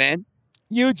years, man.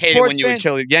 Huge hated when you would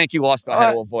kill you. Yankee lost, I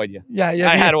had to avoid you. Yeah.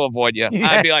 I had to avoid you. Yeah.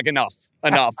 I'd be like, enough.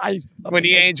 When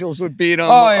the Angels would beat them.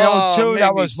 Oh, in 02,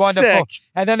 that was wonderful. Sick.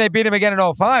 And then they beat him again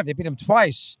in 05. They beat him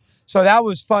twice. So that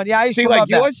was fun. Yeah, I used See, to like love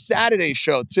your that. Saturday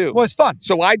show, too. Was fun.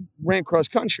 So I ran cross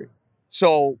country.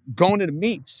 So going to the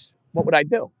meets, what would I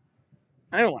do?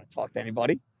 I didn't want to talk to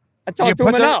anybody. I talked to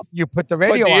him enough. You put the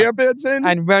radio Put the on. earbuds in.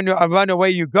 And run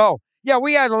away you go. Yeah,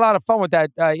 we had a lot of fun with that,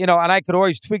 and I could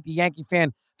always tweak the Yankee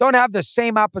fan. Don't have the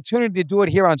same opportunity to do it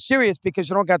here on Sirius because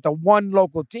you don't got the one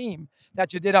local team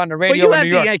that you did on the But radio you in had New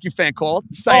the York. Yankee fan call.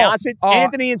 Syosset.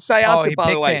 Anthony and Syosset, by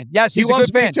big the way. fan. Yes, he's he a loves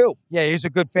good fan. me too. Yeah, he's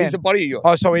a good fan. He's a buddy of yours.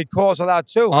 Oh, so he calls a lot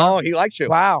too. Huh? Oh, he likes you.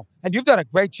 Wow. And you've done a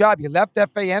great job. You left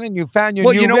FAN and you found your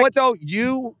Well, new you know Rick. what, though?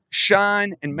 You,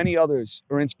 Sean, and many others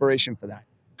are inspiration for that.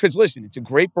 Because, listen, it's a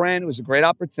great brand. It was a great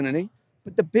opportunity.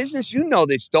 But the business, you know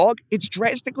this, dog, it's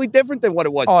drastically different than what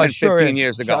it was 10, it sure 15 is.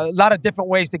 years ago. So a lot of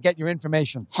different ways to get your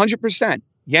information. 100%.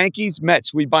 Yankees,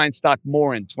 Mets, we buying stock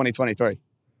more in 2023.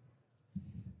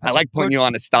 I like putting you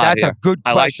on the stock. That's here. a good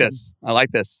I like question. this. I like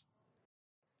this.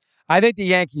 I think the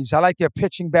Yankees, I like their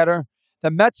pitching better. The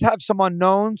Mets have some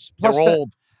unknowns. Plus They're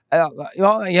old.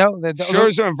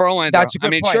 Scherzer and Verlander. That's a good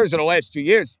point. Scherzer the last 2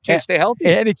 years can't stay healthy.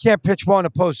 And he can't pitch well in the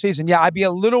postseason. Yeah, I'd be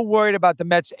a little worried about the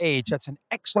Mets' age. That's an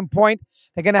excellent point.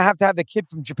 They're going to have the kid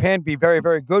from Japan be very,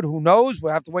 very good. Who knows?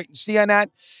 We'll have to wait and see on that.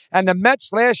 And the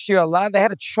Mets last year, they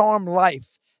had a charmed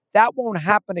life. That won't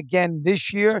happen again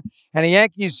this year. And the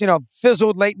Yankees,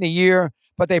 fizzled late in the year,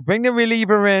 but they bring the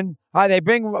reliever in. They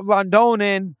bring Rondon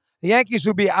in. The Yankees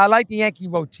would be, I like the Yankee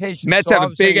rotation. Mets So have I a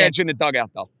would say big edge in the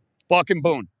dugout, though. Buck and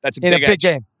Boone. That's a in big a big edge.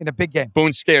 game. In a big game.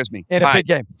 Boone scares me. In a All big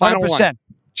game. Final 100%. one.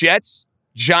 Jets,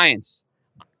 Giants.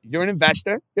 You're an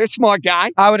investor. You're a smart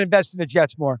guy. I would invest in the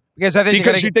Jets more because I think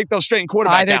you think they'll straighten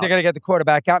quarterback I think out. they're going to get the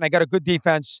quarterback out, and they got a good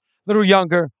defense, a little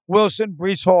younger. Wilson,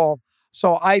 Brees Hall.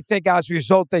 So I think as a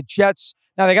result, the Jets,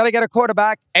 now they got to get a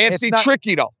quarterback. AFC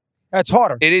tricky, though. It's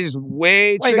harder. It is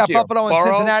way Well, you trickier. got Buffalo and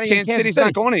Burrow, Cincinnati and Kansas Kansas City's City.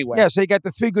 not going anywhere. Yeah, so you got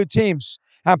the three good teams.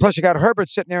 And plus you got Herbert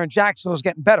sitting there, and Jacksonville's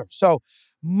getting better. So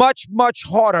much, much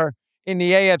harder in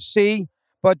the AFC.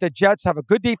 But the Jets have a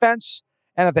good defense.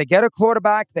 And if they get a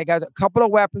quarterback, they got a couple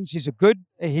of weapons.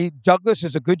 Douglas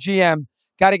is a good GM.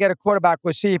 Got to get a quarterback.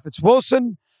 We'll see if it's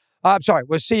Wilson.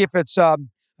 We'll see if it's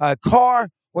Carr.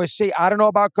 We'll see. I don't know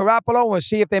about Garoppolo. We'll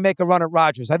see if they make a run at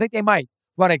Rodgers. I think they might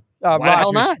run at Why the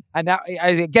hell Rodgers. not? And now,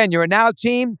 again, you're a now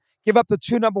team. Give up the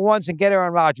two number ones and get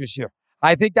Aaron Rodgers here.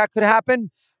 I think that could happen.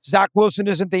 Zach Wilson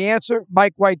isn't the answer.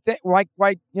 Mike White, is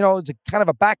a kind of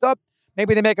a backup.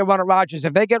 Maybe they make a run at Rodgers.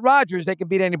 If they get Rodgers, they can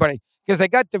beat anybody because they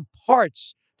got the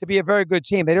parts to be a very good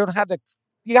team. They don't have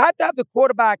you have to have the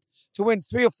quarterback to win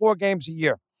 3 or 4 games a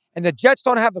year. And the Jets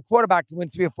don't have the quarterback to win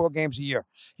 3 or 4 games a year.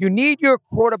 You need your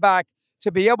quarterback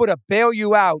to be able to bail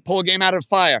you out. Pull a game out of the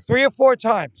fire. 3 or 4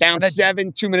 times. Down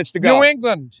 7, 2 minutes to go. New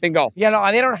England. Bingo. They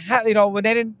don't have, when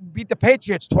they didn't beat the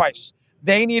Patriots twice,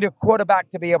 they need a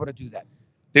quarterback to be able to do that.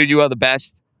 Dude, you are the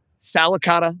best. Sal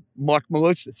Licata, Mark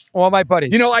Malusis. All my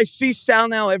buddies. I see Sal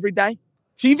now every day.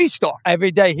 TV star.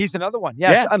 Every day. He's another one.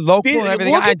 Yes. Yeah. And local and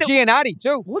everything. And Giannotti,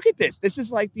 too. Look at this. This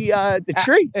is like the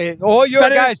tree. All It's your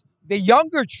better- guys, the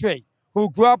younger tree who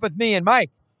grew up with me and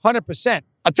Mike, 100%.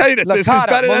 I'll tell you this. This is Licata,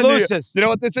 better than Malusis. you know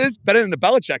what this is? Better than the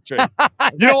Belichick tree.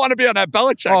 You don't want to be on that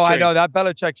Belichick tree. Oh, I know. That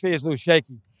Belichick tree is a little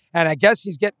shaky. And I guess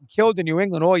he's getting killed in New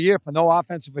England all year for no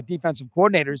offensive or defensive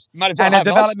coordinators. Might as well and have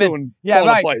the us development. doing Yeah, all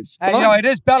the right. plays. And, Come on. it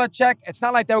is Belichick. It's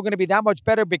not like they were going to be that much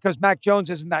better because Mac Jones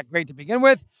isn't that great to begin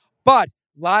with. But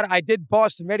I did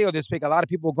Boston radio this week. A lot of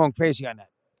people were going crazy on that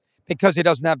because he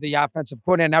doesn't have the offensive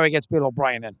coordinator. Now he gets Bill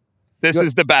O'Brien in. This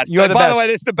is the best. You're the By best. the way,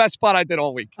 this is the best spot I did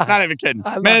all week. Not even kidding.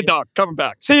 I love Man you. Dog, coming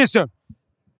back. See you soon.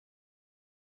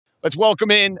 Let's welcome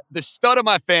in the stud of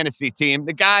my fantasy team.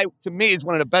 The guy, to me, is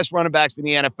one of the best running backs in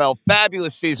the NFL.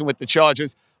 Fabulous season with the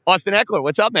Chargers. Austin Eckler,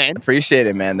 what's up, man? Appreciate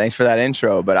it, man. Thanks for that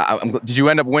intro. But did you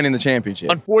end up winning the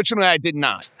championship? Unfortunately, I did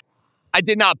not.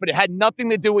 But it had nothing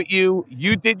to do with you.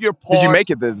 You did your part. Did you make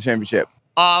it to the championship?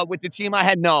 With the team I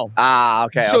had, no.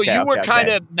 Okay. So okay, you were okay, kind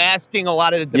okay. of masking a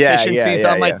lot of the deficiencies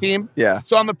on my team. Yeah.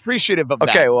 So I'm appreciative of that.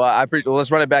 Okay, well,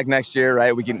 let's run it back next year,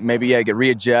 right? We can maybe get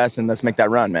readjust and let's make that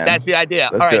run, man. That's the idea.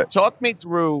 Let's All do right, it. talk me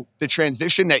through the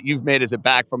transition that you've made as a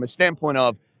back from a standpoint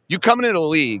of you coming into the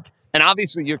league, and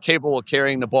obviously you're capable of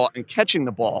carrying the ball and catching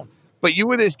the ball. But you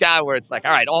were this guy where it's like,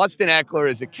 all right, Austin Eckler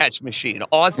is a catch machine.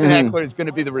 Austin Eckler is going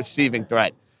to be the receiving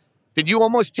threat. Did you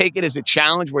almost take it as a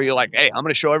challenge where you're like, hey, I'm going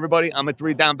to show everybody I'm a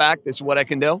 3-down back. This is what I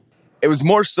can do? It was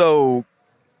more so,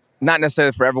 not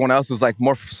necessarily for everyone else. It was like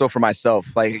more so for myself.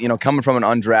 Like, coming from an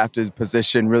undrafted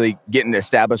position, really getting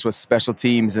established with special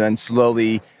teams and then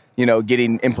slowly,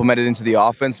 getting implemented into the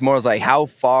offense. More was like, how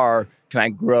far can I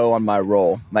grow on my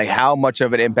role? Like, how much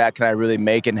of an impact can I really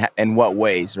make and what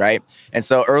ways, right? And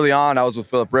so early on, I was with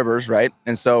Phillip Rivers, right?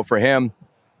 And so for him,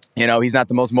 He's not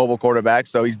the most mobile quarterback,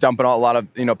 so he's dumping a lot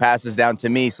of passes down to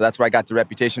me. So that's where I got the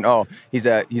reputation. Oh, he's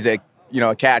a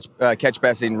catch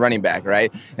passing running back,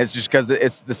 right? It's just because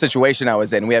it's the situation I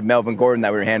was in. We had Melvin Gordon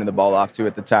that we were handing the ball off to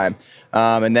at the time.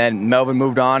 And then Melvin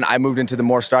moved on. I moved into the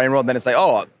more starting role. And then it's like,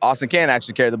 oh, Austin can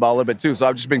actually carry the ball a little bit too. So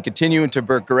I've just been continuing to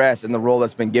progress in the role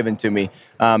that's been given to me.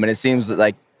 And it seems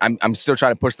like I'm still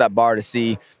trying to push that bar to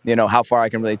see, how far I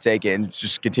can really take it and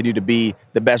just continue to be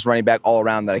the best running back all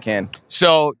around that I can.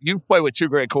 So you've played with two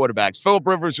great quarterbacks. Philip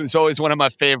Rivers was always one of my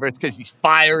favorites because he's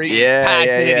fiery, he's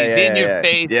passionate, he's in your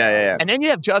face. And then you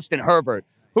have Justin Herbert,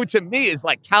 who to me is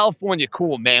like California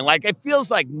cool, man. Like it feels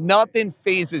like nothing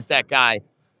phases that guy.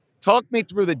 Talk me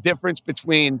through the difference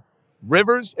between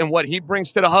Rivers and what he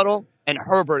brings to the huddle and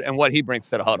Herbert and what he brings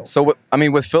to the huddle. So,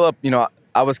 with Philip,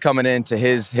 I was coming into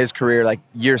his career like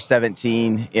year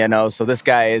 17, so this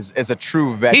guy is a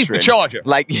true veteran. He's the Charger.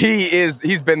 Like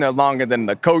he's been there longer than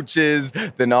the coaches,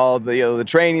 than all the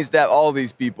training staff, all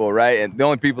these people, right? And the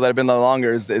only people that have been there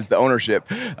longer is the ownership.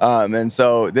 And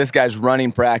so this guy's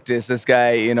running practice. This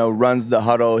guy, runs the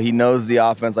huddle. He knows the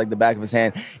offense like the back of his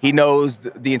hand. He knows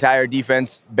the entire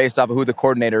defense based off of who the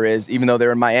coordinator is, even though they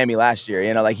were in Miami last year.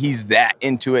 He's that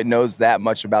into it, knows that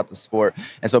much about the sport.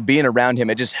 And so being around him,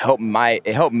 it just helped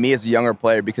me as a younger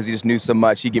player because he just knew so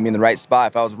much. He'd get me in the right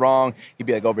spot. If I was wrong, he'd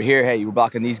be like, over here, hey, you were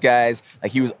blocking these guys.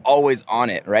 Like, he was always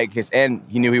on it, right? And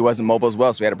he knew he wasn't mobile as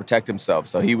well, so he had to protect himself.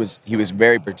 So he was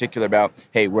very particular about,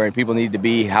 hey, where people need to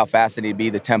be, how fast they need to be,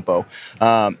 the tempo.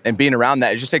 And being around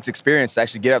that, it just takes experience to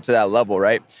actually get up to that level,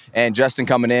 right? And Justin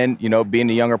coming in, being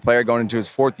a younger player, going into his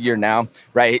 4th year now,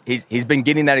 right? He's been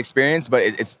getting that experience, but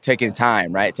it's taking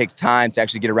time, right? It takes time to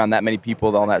actually get around that many people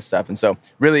and all that stuff. And so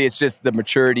really it's just the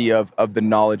maturity of the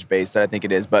knowledge base that I think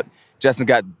it is. But Justin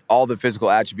got all the physical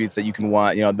attributes that you can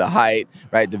want, the height,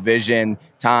 right, the vision,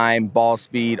 time, ball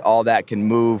speed, all that can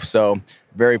move. So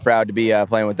very proud to be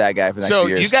playing with that guy for the next few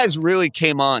years. So you guys really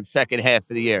came on second half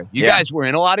of the year. You guys were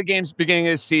in a lot of games beginning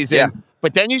of the season,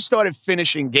 but then you started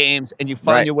finishing games and you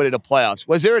found your way to the playoffs.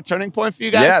 Was there a turning point for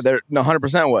you guys? Yeah, there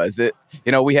 100% was.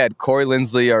 We had Corey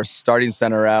Lindsley, our starting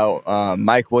center, out.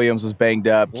 Mike Williams was banged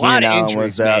up. Keenan Allen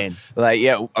was out.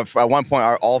 At one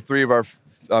point, all three of our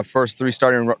first 3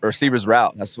 starting receivers were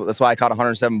out. That's why I caught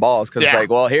 107 balls because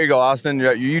here you go, Austin.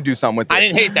 You do something with it. I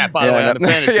didn't hate that, by the way, on the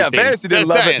fantasy team. Fantasy didn't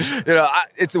love it.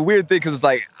 It's a weird thing because it's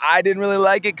like I didn't really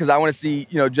like it because I want to see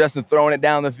Justin throwing it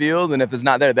down the field, and if it's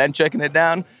not there, then checking it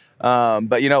down.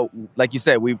 But like you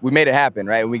said, we made it happen,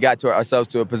 right? And we got ourselves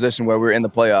to a position where we were in the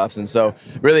playoffs. And so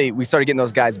really we started getting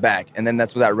those guys back. And then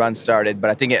that's where that run started. But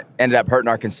I think it ended up hurting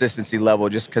our consistency level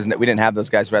just because we didn't have those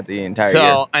guys throughout the entire year.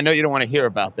 So I know you don't want to hear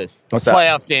about this. What's that?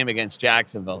 Playoff game against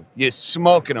Jacksonville. You're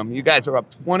smoking them. You guys are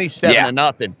up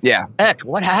 27-0. Yeah. Heck,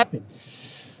 what happened?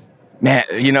 Man,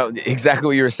 exactly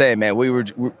what you were saying, man.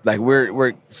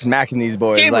 We're smacking these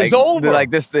boys. Game was over. They're like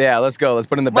this. Yeah, let's go. Let's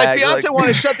put in the My bag. fiance wanted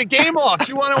to shut the game off.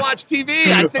 She wanted to watch TV.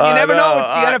 I said, you never know.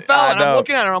 It's the NFL. And I'm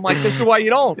looking at her. I'm like, this is why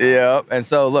you don't. Yeah. And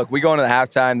so, look, we go into the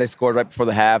halftime. They scored right before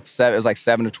the half. It was like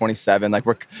 7-27. Like,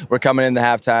 we're coming in the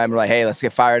halftime. We're like, hey, let's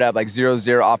get fired up. Like,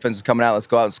 0-0 offense is coming out. Let's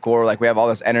go out and score. Like, we have all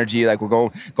this energy. Like, we're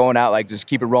going out. Like, just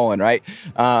keep it rolling, right?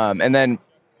 And then,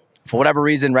 for whatever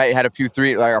reason, right, had a few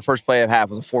our first play of half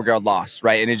was a 4-yard loss,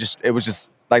 right? And it was just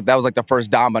like that was like the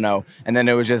first domino. And then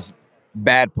it was just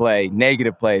bad play,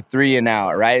 negative play, 3 and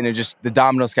out, right? And the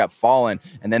dominoes kept falling.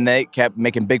 And then they kept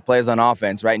making big plays on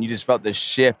offense, right? And you just felt this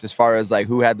shift as far as like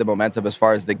who had the momentum as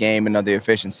far as the game and the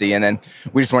efficiency. And then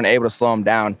we just weren't able to slow them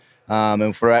down.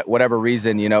 And for whatever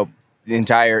reason, the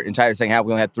entire second half,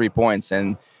 we only had 3 points.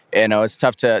 And it's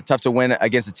tough to win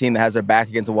against a team that has their back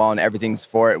against the wall and everything's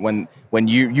for it when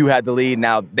you had the lead.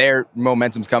 Now their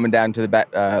momentum's coming down to the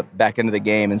back end of the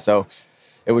game, and so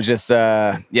it was just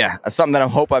something that I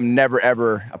hope I'm never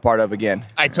ever a part of again.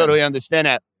 I totally understand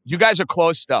that. You guys are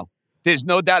close though. There's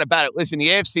no doubt about it. Listen, the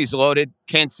AFC's loaded.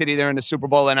 Kansas City, they're in the Super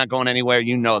Bowl. They're not going anywhere.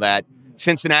 You know that.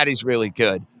 Cincinnati's really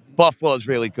good. Buffalo's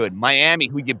really good. Miami,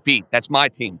 who you beat, that's my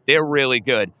team. They're really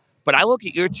good. But I look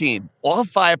at your team, all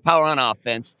firepower on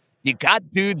offense. You got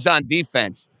dudes on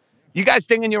defense. You guys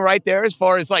thinking you're right there as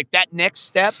far as like that next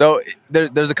step? So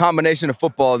there's a combination of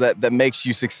football that makes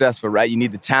you successful, right? You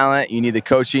need the talent, you need the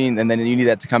coaching, and then you need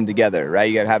that to come together, right?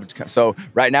 You got to have it. So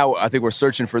right now, I think we're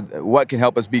searching for what can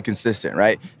help us be consistent,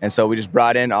 right? And so we just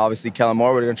brought in, obviously, Kellen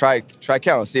Moore. We're going to try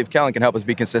Kellen, see if Kellen can help us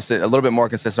be consistent, a little bit more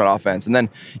consistent on offense. And then,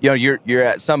 you're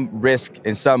at some risk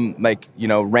and some,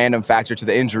 random factor to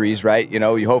the injuries, right?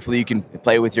 Hopefully you can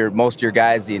play with most of your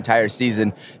guys the entire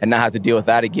season and not have to deal with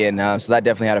that again. So that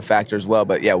definitely had a factor as well.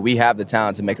 But, yeah, we have the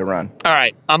talent to make a run. All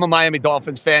right. I'm a Miami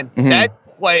Dolphins fan. Mm-hmm.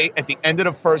 That play at the end of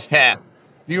the first half,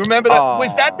 Do you remember that?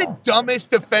 Was that the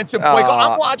dumbest defensive play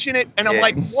call? I'm watching it, and I'm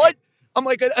like, what? I'm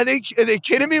like, are they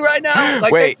kidding me right now?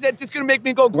 Like, wait. That's just going to make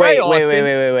me go gray, Austin.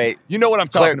 Wait. You know what I'm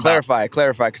talking about.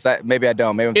 Clarify, because maybe I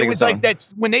don't. Maybe I'm thinking it was something. like that's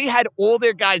when they had all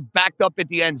their guys backed up at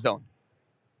the end zone.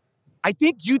 I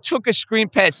think you took a screen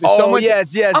pass to someone.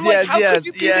 Yes. I'm like, how could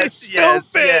you be this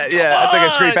stupid? Yeah. I took a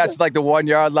screen pass to like the 1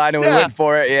 yard line and we went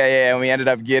for it. Yeah, and we ended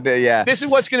up getting it. Yeah. This is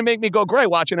what's going to make me go gray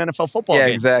watching NFL football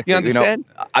games. Exactly. You understand?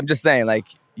 I'm just saying, like,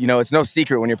 it's no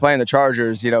secret when you're playing the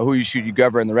Chargers, who you should you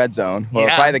cover in the red zone. Well,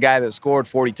 probably the guy that scored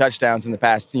 40 touchdowns in the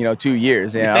past, 2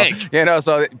 years, so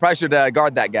you probably should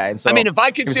guard that guy. And so, I mean, if I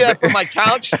could see that from my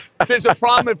couch, there's a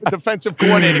problem if a defensive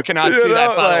coordinator cannot see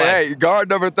that, by the way. Hey, guard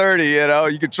number 30,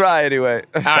 you could try anyway.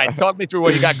 All right, talk me through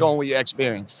what you got going with your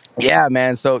experience. Yeah,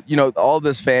 man. So, all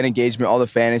this fan engagement, all the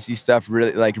fantasy stuff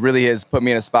really has put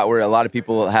me in a spot where a lot of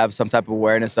people have some type of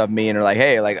awareness of me and are like,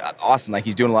 hey, like, awesome. Like,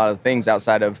 he's doing a lot of things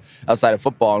outside of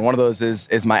football. And one of those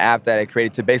is my app that I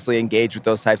created to basically engage with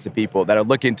those types of people that are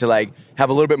looking to like have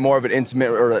a little bit more of an intimate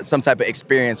or some type of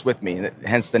experience with me,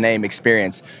 hence the name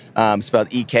Experience, spelled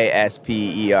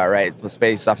EKSPER, right? It's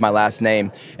based off my last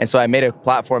name. And so I made a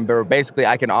platform where basically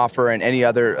I can offer, and any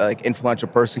other like influential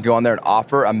person can go on there and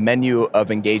offer a menu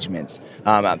of engagements.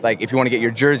 Like if you want to get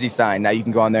your jersey signed, now you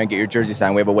can go on there and get your jersey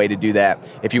signed. We have a way to do that.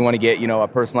 If you want to get, a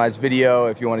personalized video,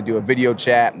 if you want to do a video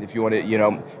chat, if you want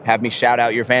to, have me shout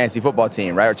out your fantasy football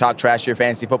team, right? Or talk trash to your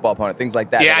fantasy football opponent, things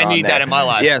like that. Yeah, I need that in my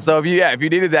life. Yeah, so if you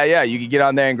needed that, you could get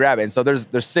on there and grab it. And so there's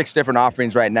 6 different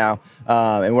offerings right now,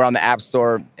 and we're on the App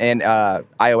Store and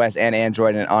iOS and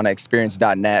Android, and on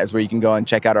experience.net is where you can go and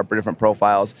check out our different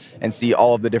profiles and see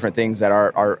all of the different things that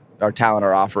our talent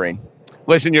are offering.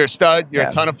 Listen, you're a stud. You're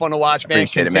a ton of fun to watch, man.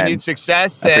 Appreciate Continued it, man.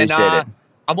 success. I appreciate it.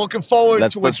 I'm looking forward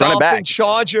to a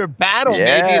Dolphin-Charger battle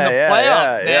maybe in the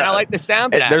playoffs, man. I like the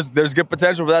sound of that. There's good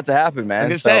potential for that to happen, man.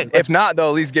 Like I said, if not, though,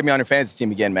 at least get me on your fantasy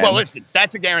team again, man. Well, listen,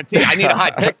 that's a guarantee. I need a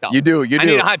high pick, though. You do. I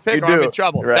need a high pick or I'm in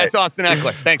trouble. Right. That's Austin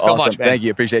Ekeler. Thanks so much, man. Thank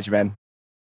you. Appreciate you, man.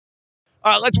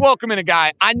 All right, let's welcome in a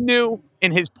guy. I knew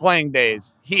in his playing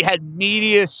days he had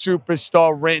media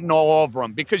superstar written all over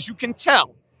him because you can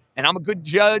tell, and I'm a good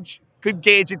judge, good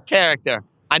gauge of character.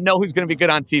 I know who's going to be good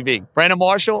on TV. Brandon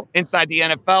Marshall, Inside the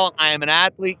NFL. I am an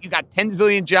athlete. You got 10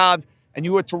 zillion jobs, and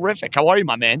you were terrific. How are you,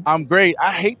 my man? I'm great.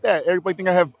 I hate that everybody think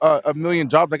I have a million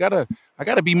jobs. I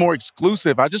gotta be more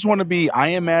exclusive. I just want to be I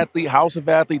am athlete, house of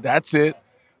athlete. That's it,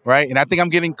 right? And I think I'm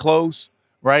getting close,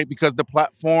 right? Because the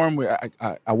platform,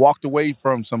 I walked away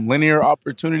from some linear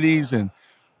opportunities and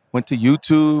went to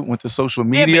YouTube, went to social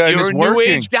media. Yeah, but you're and a it's new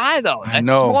working. age guy, though. That's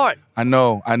smart. smart.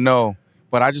 I know.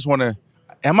 But I just want to.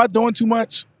 Am I doing too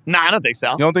much? No, I don't think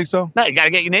so. You don't think so? No, you got to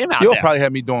get your name out You'll there. probably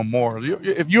have me doing more.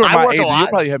 If you were my age, you'll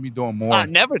probably have me doing more.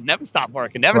 Never stop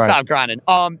working. Never stop grinding.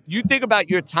 You think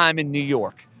about your time in New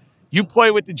York. You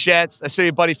play with the Jets. I saw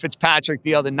your buddy Fitzpatrick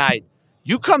the other night.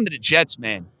 You come to the Jets,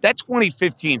 man. That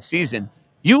 2015 season,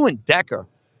 you and Decker,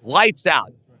 lights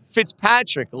out.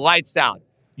 Fitzpatrick, lights out.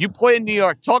 You play in New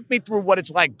York. Talk me through what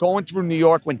it's like going through New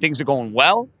York when things are going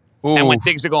well and when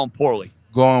things are going poorly.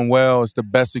 Going well is the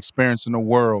best experience in the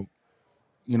world.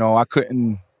 I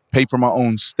couldn't pay for my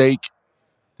own steak.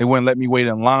 They wouldn't let me wait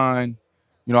in line.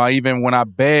 When I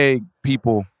begged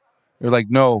people, they're like,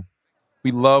 no,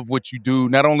 we love what you do,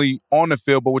 not only on the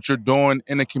field, but what you're doing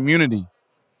in the community.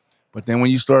 But then when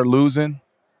you start losing,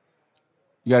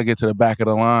 you got to get to the back of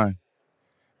the line.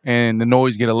 And the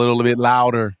noise get a little bit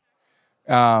louder.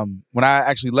 When I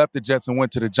actually left the Jets and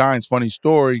went to the Giants, funny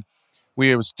story,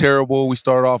 it was terrible. We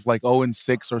started off like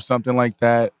 0-6 or something like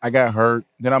that. I got hurt.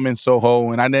 Then I'm in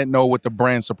Soho, and I didn't know what the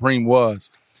brand Supreme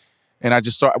was. And I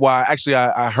just started,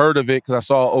 I heard of it because I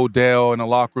saw Odell in the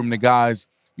locker room, the guys,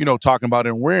 talking about it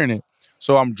and wearing it.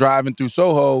 So I'm driving through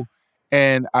Soho,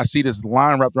 and I see this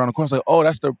line wrapped around the corner. It's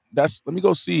like, let me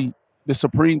go see the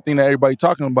Supreme thing that everybody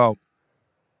talking about.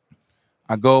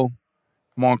 I go,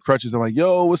 I'm on crutches. I'm like,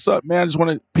 yo, what's up, man? I just want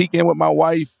to peek in with my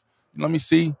wife. Let me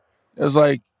see. It was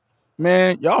like,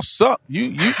 man, y'all suck.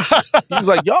 He was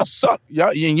like, y'all suck. Y'all,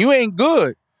 and you ain't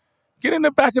good. Get in the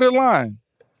back of the line.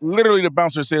 Literally, the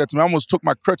bouncer said that to me. I almost took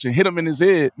my crutch and hit him in his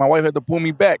head. My wife had to pull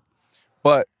me back.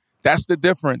 But that's the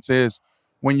difference is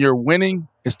when you're winning,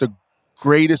 it's the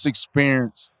greatest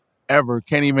experience ever.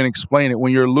 Can't even explain it.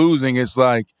 When you're losing, it's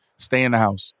like, stay in the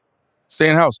house. Stay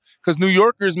in the house. Because New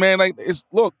Yorkers, man,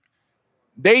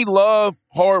 they love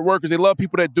hard workers. They love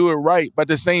people that do it right. But at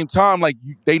the same time,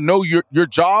 they know your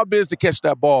job is to catch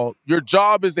that ball. Your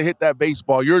job is to hit that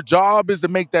baseball. Your job is to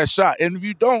make that shot. And if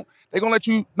you don't, they're going to let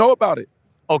you know about it.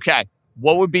 Okay.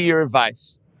 What would be your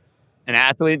advice? An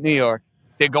athlete in New York,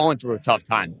 they're going through a tough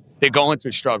time. They're going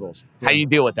through struggles. How you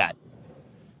deal with that?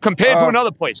 compared to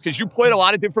another place? Because you played a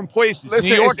lot of different places.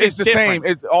 Listen, New York it's the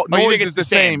different. same. Noise is the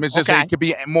same. It's just Okay. it could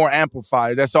be more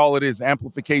amplified. That's all it is,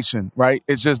 amplification, right?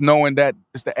 It's just knowing that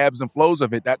it's the ebbs and flows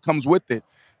of it. That comes with it.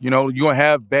 You know, you're going to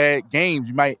have bad games.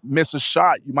 You might miss a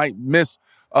shot. You might miss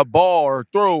a ball or a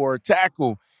throw or a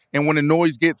tackle. And when the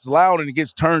noise gets loud and it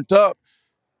gets turned up,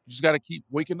 you just got to keep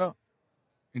waking up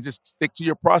and just stick to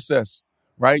your process,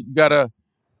 right? You got to,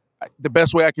 the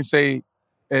best way I can say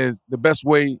is the best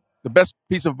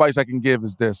piece of advice I can give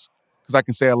is this, because I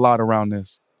can say a lot around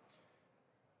this.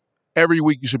 Every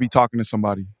week you should be talking to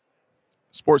somebody,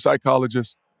 sports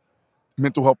psychologist,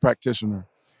 mental health practitioner,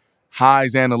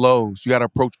 highs and the lows. You got to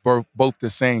approach both the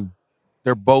same.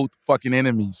 They're both fucking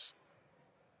enemies,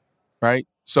 right?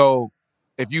 So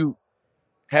if you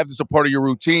have this a part of your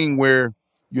routine where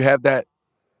you have that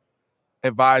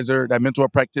advisor, that mental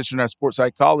health practitioner, that sports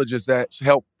psychologist that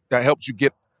helps you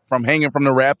get from hanging from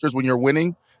the rafters when you're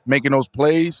winning, making those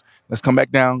plays, let's come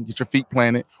back down, get your feet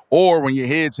planted. Or when your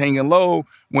head's hanging low,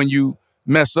 when you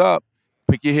mess up,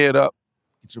 pick your head up,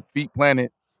 get your feet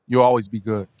planted, you'll always be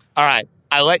good. All right.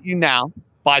 I let you now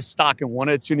buy stock in one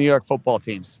or two New York football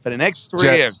teams for the next 3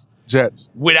 years. Jets.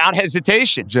 Without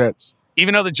hesitation. Jets.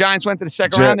 Even though the Giants went to the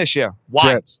second round this year. Why?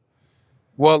 Jets.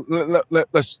 Well,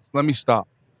 let me stop.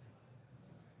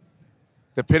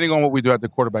 Depending on what we do at the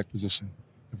quarterback position.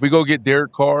 If we go get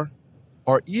Derek Carr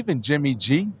or even Jimmy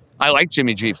G. I like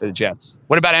Jimmy G for the Jets.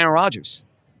 What about Aaron Rodgers?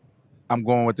 I'm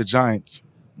going with the Giants.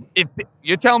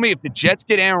 You're telling me if the Jets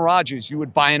get Aaron Rodgers, you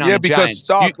would buy in on the Giants? Yeah, because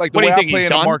stock, the way I play in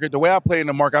the market, I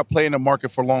play in the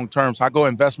market for long term. So I go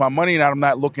invest my money and I'm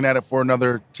not looking at it for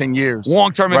another 10 years.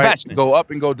 Long-term investment. Go up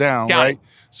and go down, Got right? it.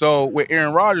 So with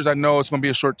Aaron Rodgers, I know it's going to be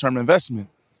a short-term investment,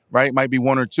 right? Might be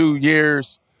 1 or 2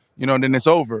 years, and then it's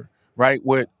over, right?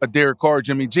 With a Derek Carr,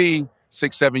 Jimmy G,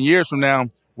 6-7 years from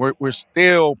now, we're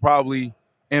still probably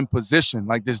in position.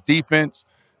 Like this defense,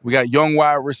 we got young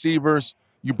wide receivers.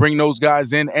 You bring those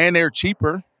guys in, and they're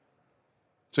cheaper,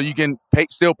 so you can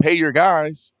still pay your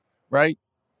guys, right?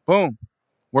 Boom.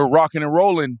 We're rocking and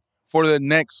rolling for the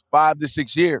next 5 to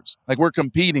 6 years. Like, we're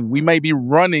competing. We may be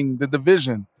running the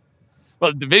division.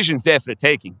 Well, the division's there for the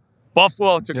taking.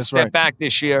 Buffalo took a step back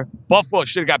this year. Buffalo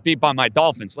should have got beat by my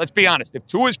Dolphins. Let's be honest. If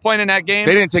Tua's playing in that game,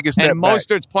 they didn't take a step and back.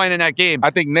 Mostert's playing in that game, I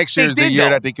think next year is the year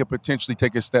that they could potentially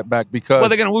take a step back because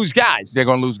they're going to lose guys. They're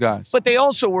going to lose guys. But they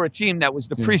also were a team that was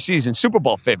the preseason Super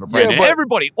Bowl favorite, Brandon. Yeah,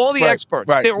 everybody, all the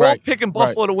experts, they were all picking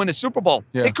Buffalo to win the Super Bowl.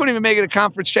 Yeah. They couldn't even make it a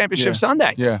conference championship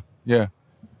Sunday. Yeah.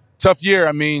 Tough year.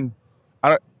 I mean,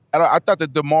 I thought the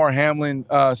DeMar Hamlin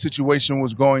situation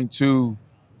was going to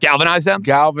galvanize them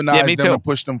and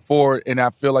push them forward, and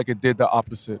I feel like it did the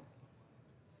opposite.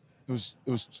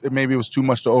 Maybe it was too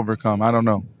much to overcome. I don't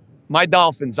know. My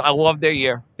Dolphins, I love their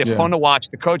year. They're fun to watch.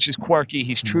 The coach is quirky.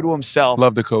 He's true to himself.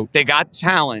 Love the coach. They got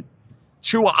talent.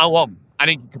 Tua, I love him. I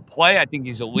think he can play. I think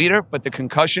he's a leader, but the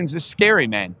concussions is scary,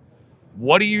 man.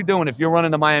 What are you doing if you're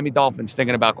running the Miami Dolphins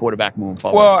thinking about quarterback moving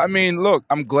forward? Well, I mean, look,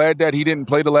 I'm glad that he didn't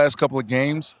play the last couple of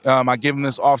games. I give him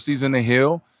this offseason to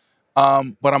heal.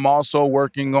 But I'm also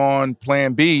working on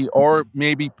plan B or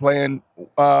maybe plan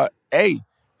A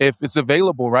if it's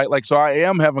available, right? Like, so I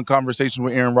am having conversations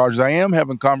with Aaron Rodgers. I am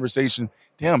having conversations.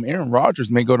 Damn, Aaron Rodgers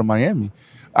may go to Miami.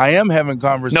 I am having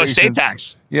conversations. No state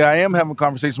tax. Yeah, I am having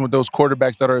conversations with those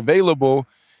quarterbacks that are available.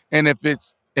 And if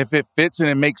it fits and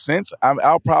it makes sense,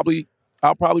 I'll probably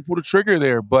pull the trigger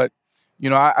there. But,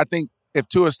 I think if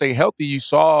Tua stay healthy, you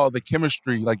saw the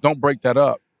chemistry. Like, don't break that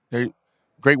up.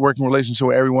 Great working relationship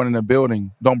with everyone in the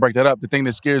building. Don't break that up. The thing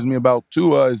that scares me about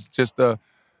Tua is just the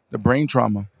brain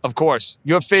trauma. Of course.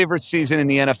 Your favorite season in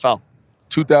the NFL?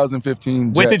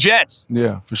 2015 Jets. With the Jets?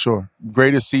 Yeah, for sure.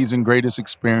 Greatest season, greatest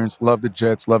experience. Love the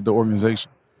Jets, love the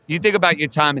organization. You think about your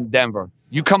time in Denver.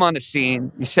 You come on the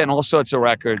scene. You set all sorts of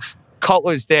records.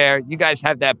 Cutler's there. You guys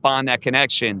have that bond, that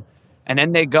connection. And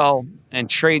then they go and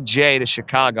trade Jay to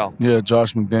Chicago. Yeah,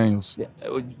 Josh McDaniels.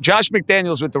 Josh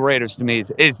McDaniels with the Raiders, to me,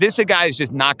 is this a guy who's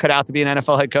just not cut out to be an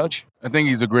NFL head coach? I think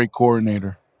he's a great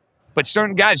coordinator. But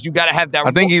certain guys, you got to have that.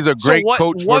 I think he's a great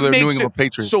coach for the New England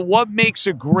Patriots. So what makes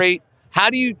a great – how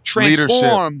do you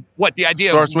transform the idea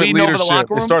starts of leading over the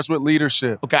locker room? It starts with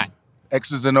leadership. Okay.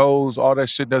 X's and O's, all that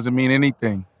shit doesn't mean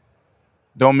anything.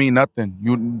 Don't mean nothing.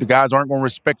 The guys aren't going to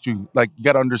respect you. Like, you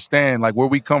got to understand, like, where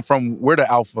we come from, we're the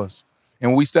alphas.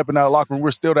 And when we step in that locker room,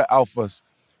 we're still the alphas.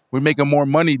 We're making more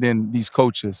money than these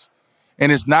coaches.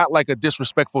 And it's not like a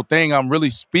disrespectful thing. I'm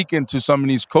really speaking to some of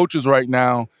these coaches right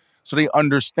now so they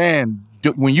understand.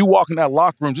 When you walk in that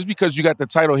locker room, just because you got the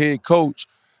title head coach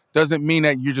doesn't mean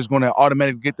that you're just going to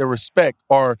automatically get the respect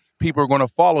or people are going to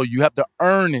follow you. You have to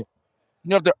earn it.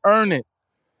 You have to earn it.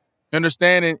 You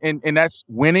understand? And that's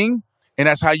winning. And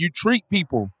that's how you treat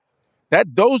people.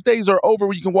 Those days are over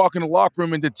where you can walk in the locker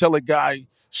room and to tell a guy,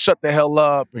 shut the hell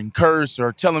up and curse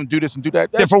or tell him do this and do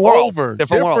that. That's Different world. over.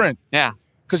 Different world. Yeah.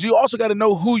 Because you also got to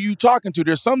know who you talking to.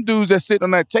 There's some dudes that sit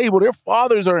on that table. Their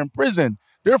fathers are in prison.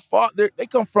 They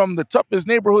come from the toughest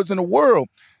neighborhoods in the world.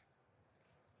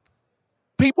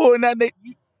 People in that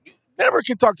you never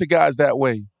can talk to guys that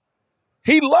way.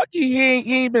 He lucky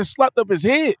he ain't been slapped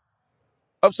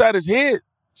upside his head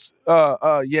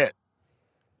yet.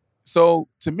 So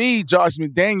to me, Josh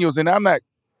McDaniels, and I'm not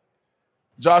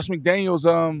Josh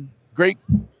McDaniels, great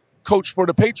coach for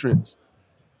the Patriots,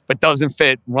 but doesn't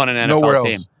fit running an Nowhere NFL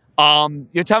else. team.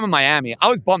 Your time in Miami, I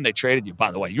was bummed they traded you,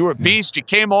 by the way. You were a beast. You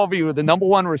came over. You were the number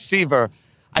one receiver.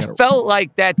 I felt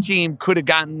like that team could have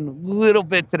gotten a little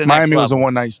bit to the next level. Miami was a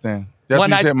one-night stand. That's what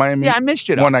you said, Miami? Yeah, I missed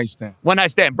you, though. One-night stand.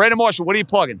 One-night stand. Brandon Marshall, what are you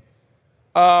plugging?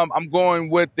 I'm going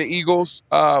with the Eagles,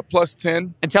 plus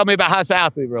 10. And tell me about House of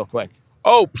Athlete real quick.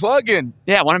 Oh, plug-in.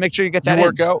 Yeah, I want to make sure you get that You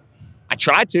work in. out? I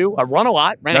try to. I run a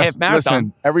lot. Ran a half marathon.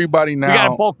 Listen, everybody now. You got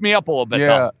to bulk me up a little bit, Yeah.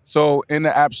 though. So in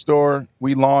the App Store,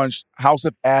 we launched House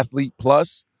of Athlete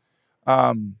Plus.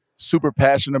 Super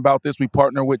passionate about this. We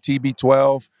partner with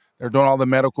TB12. They're doing all the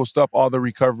medical stuff, all the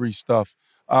recovery stuff.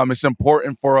 It's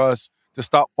important for us to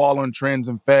stop following trends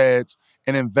and fads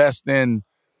and invest in,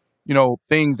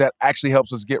 things that actually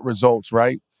helps us get results,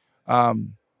 right?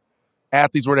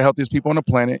 Athletes were the healthiest people on the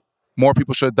planet. More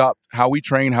people should adopt how we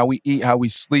train, how we eat, how we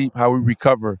sleep, how we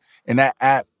recover. And that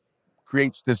app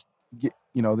creates this, it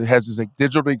has this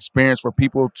digital experience for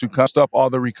people to come stuff, all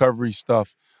the recovery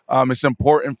stuff. It's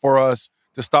important for us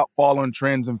to stop following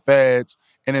trends and fads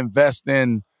and invest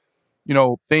in,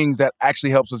 things that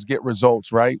actually helps us get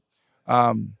results, right?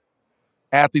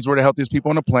 Athletes were the healthiest people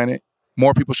on the planet.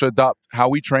 More people should adopt how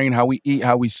we train, how we eat,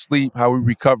 how we sleep, how we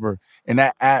recover. And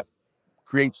that app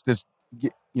creates this,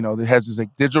 it has this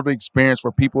digital experience for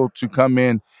people to come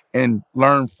in and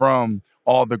learn from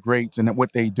all the greats and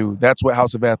what they do. That's what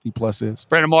House of Athlete Plus is.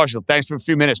 Brandon Marshall, thanks for a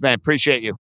few minutes, man. Appreciate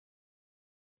you.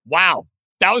 Wow.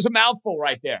 That was a mouthful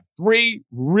right there. 3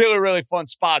 really, really fun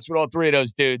spots with all 3 of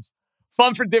those dudes.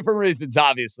 Fun for different reasons,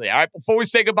 obviously. All right, before we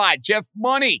say goodbye, Jeff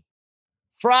Money,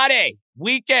 Friday,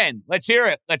 weekend. Let's hear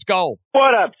it. Let's go.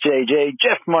 What up, JJ?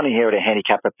 Jeff Money here to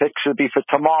handicap a pick. Should be for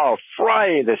tomorrow,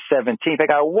 Friday the 17th. I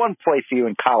got one play for you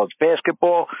in college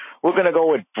basketball. We're going to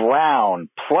go with Brown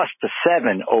plus the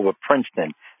 7 over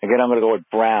Princeton. Again, I'm going to go with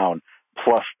Brown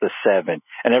plus the 7.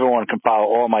 And everyone can follow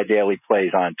all my daily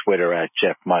plays on Twitter at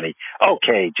Jeff Money.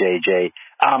 Okay, JJ,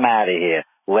 I'm out of here.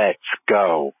 Let's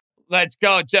go. Let's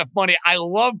go, Jeff Money. I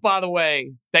love, by the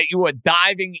way, that you are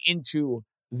diving into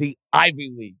the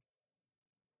Ivy League.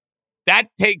 That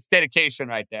takes dedication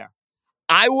right there.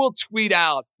 I will tweet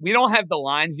out. We don't have the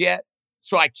lines yet,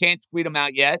 so I can't tweet them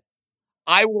out yet.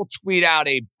 I will tweet out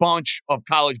a bunch of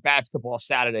college basketball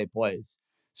Saturday plays.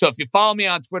 So if you follow me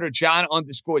on Twitter,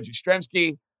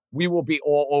 John_Jastrzemski, we will be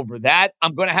all over that.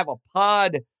 I'm going to have a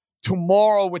pod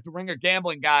tomorrow with the Ringer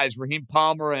Gambling guys, Raheem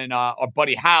Palmer and our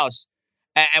buddy House,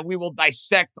 and we will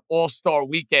dissect All-Star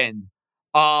Weekend.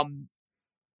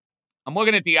 I'm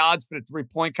looking at the odds for the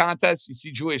 3-point contest. You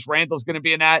see Julius Randle's going to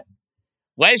be in that.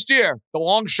 Last year, the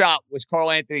long shot was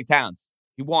Karl Anthony Towns.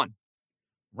 He won.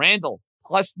 Randle,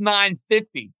 plus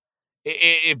 950,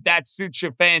 if that suits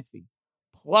your fancy.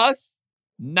 Plus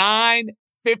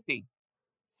 950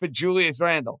 for Julius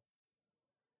Randle.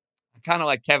 I kind of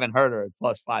like Kevin Huerter at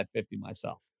plus 550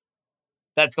 myself.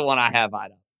 That's the one I have,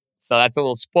 Ida. So that's a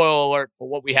little spoiler alert for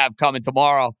what we have coming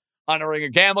tomorrow on the Ringer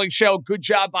Gambling Show. Good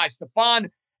job by Stefan.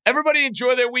 Everybody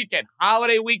enjoy their weekend.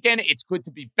 Holiday weekend. It's good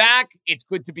to be back. It's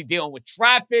good to be dealing with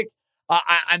traffic.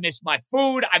 I miss my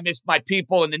food. I miss my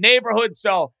people in the neighborhood.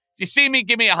 So if you see me,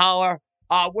 give me a holler.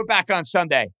 We're back on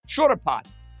Sunday. Shorter pod.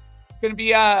 It's going to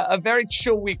be a very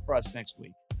chill week for us next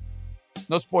week.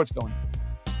 No sports going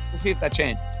on. We'll see if that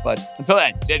changes. But until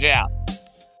then, JJ out.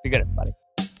 Be good, everybody.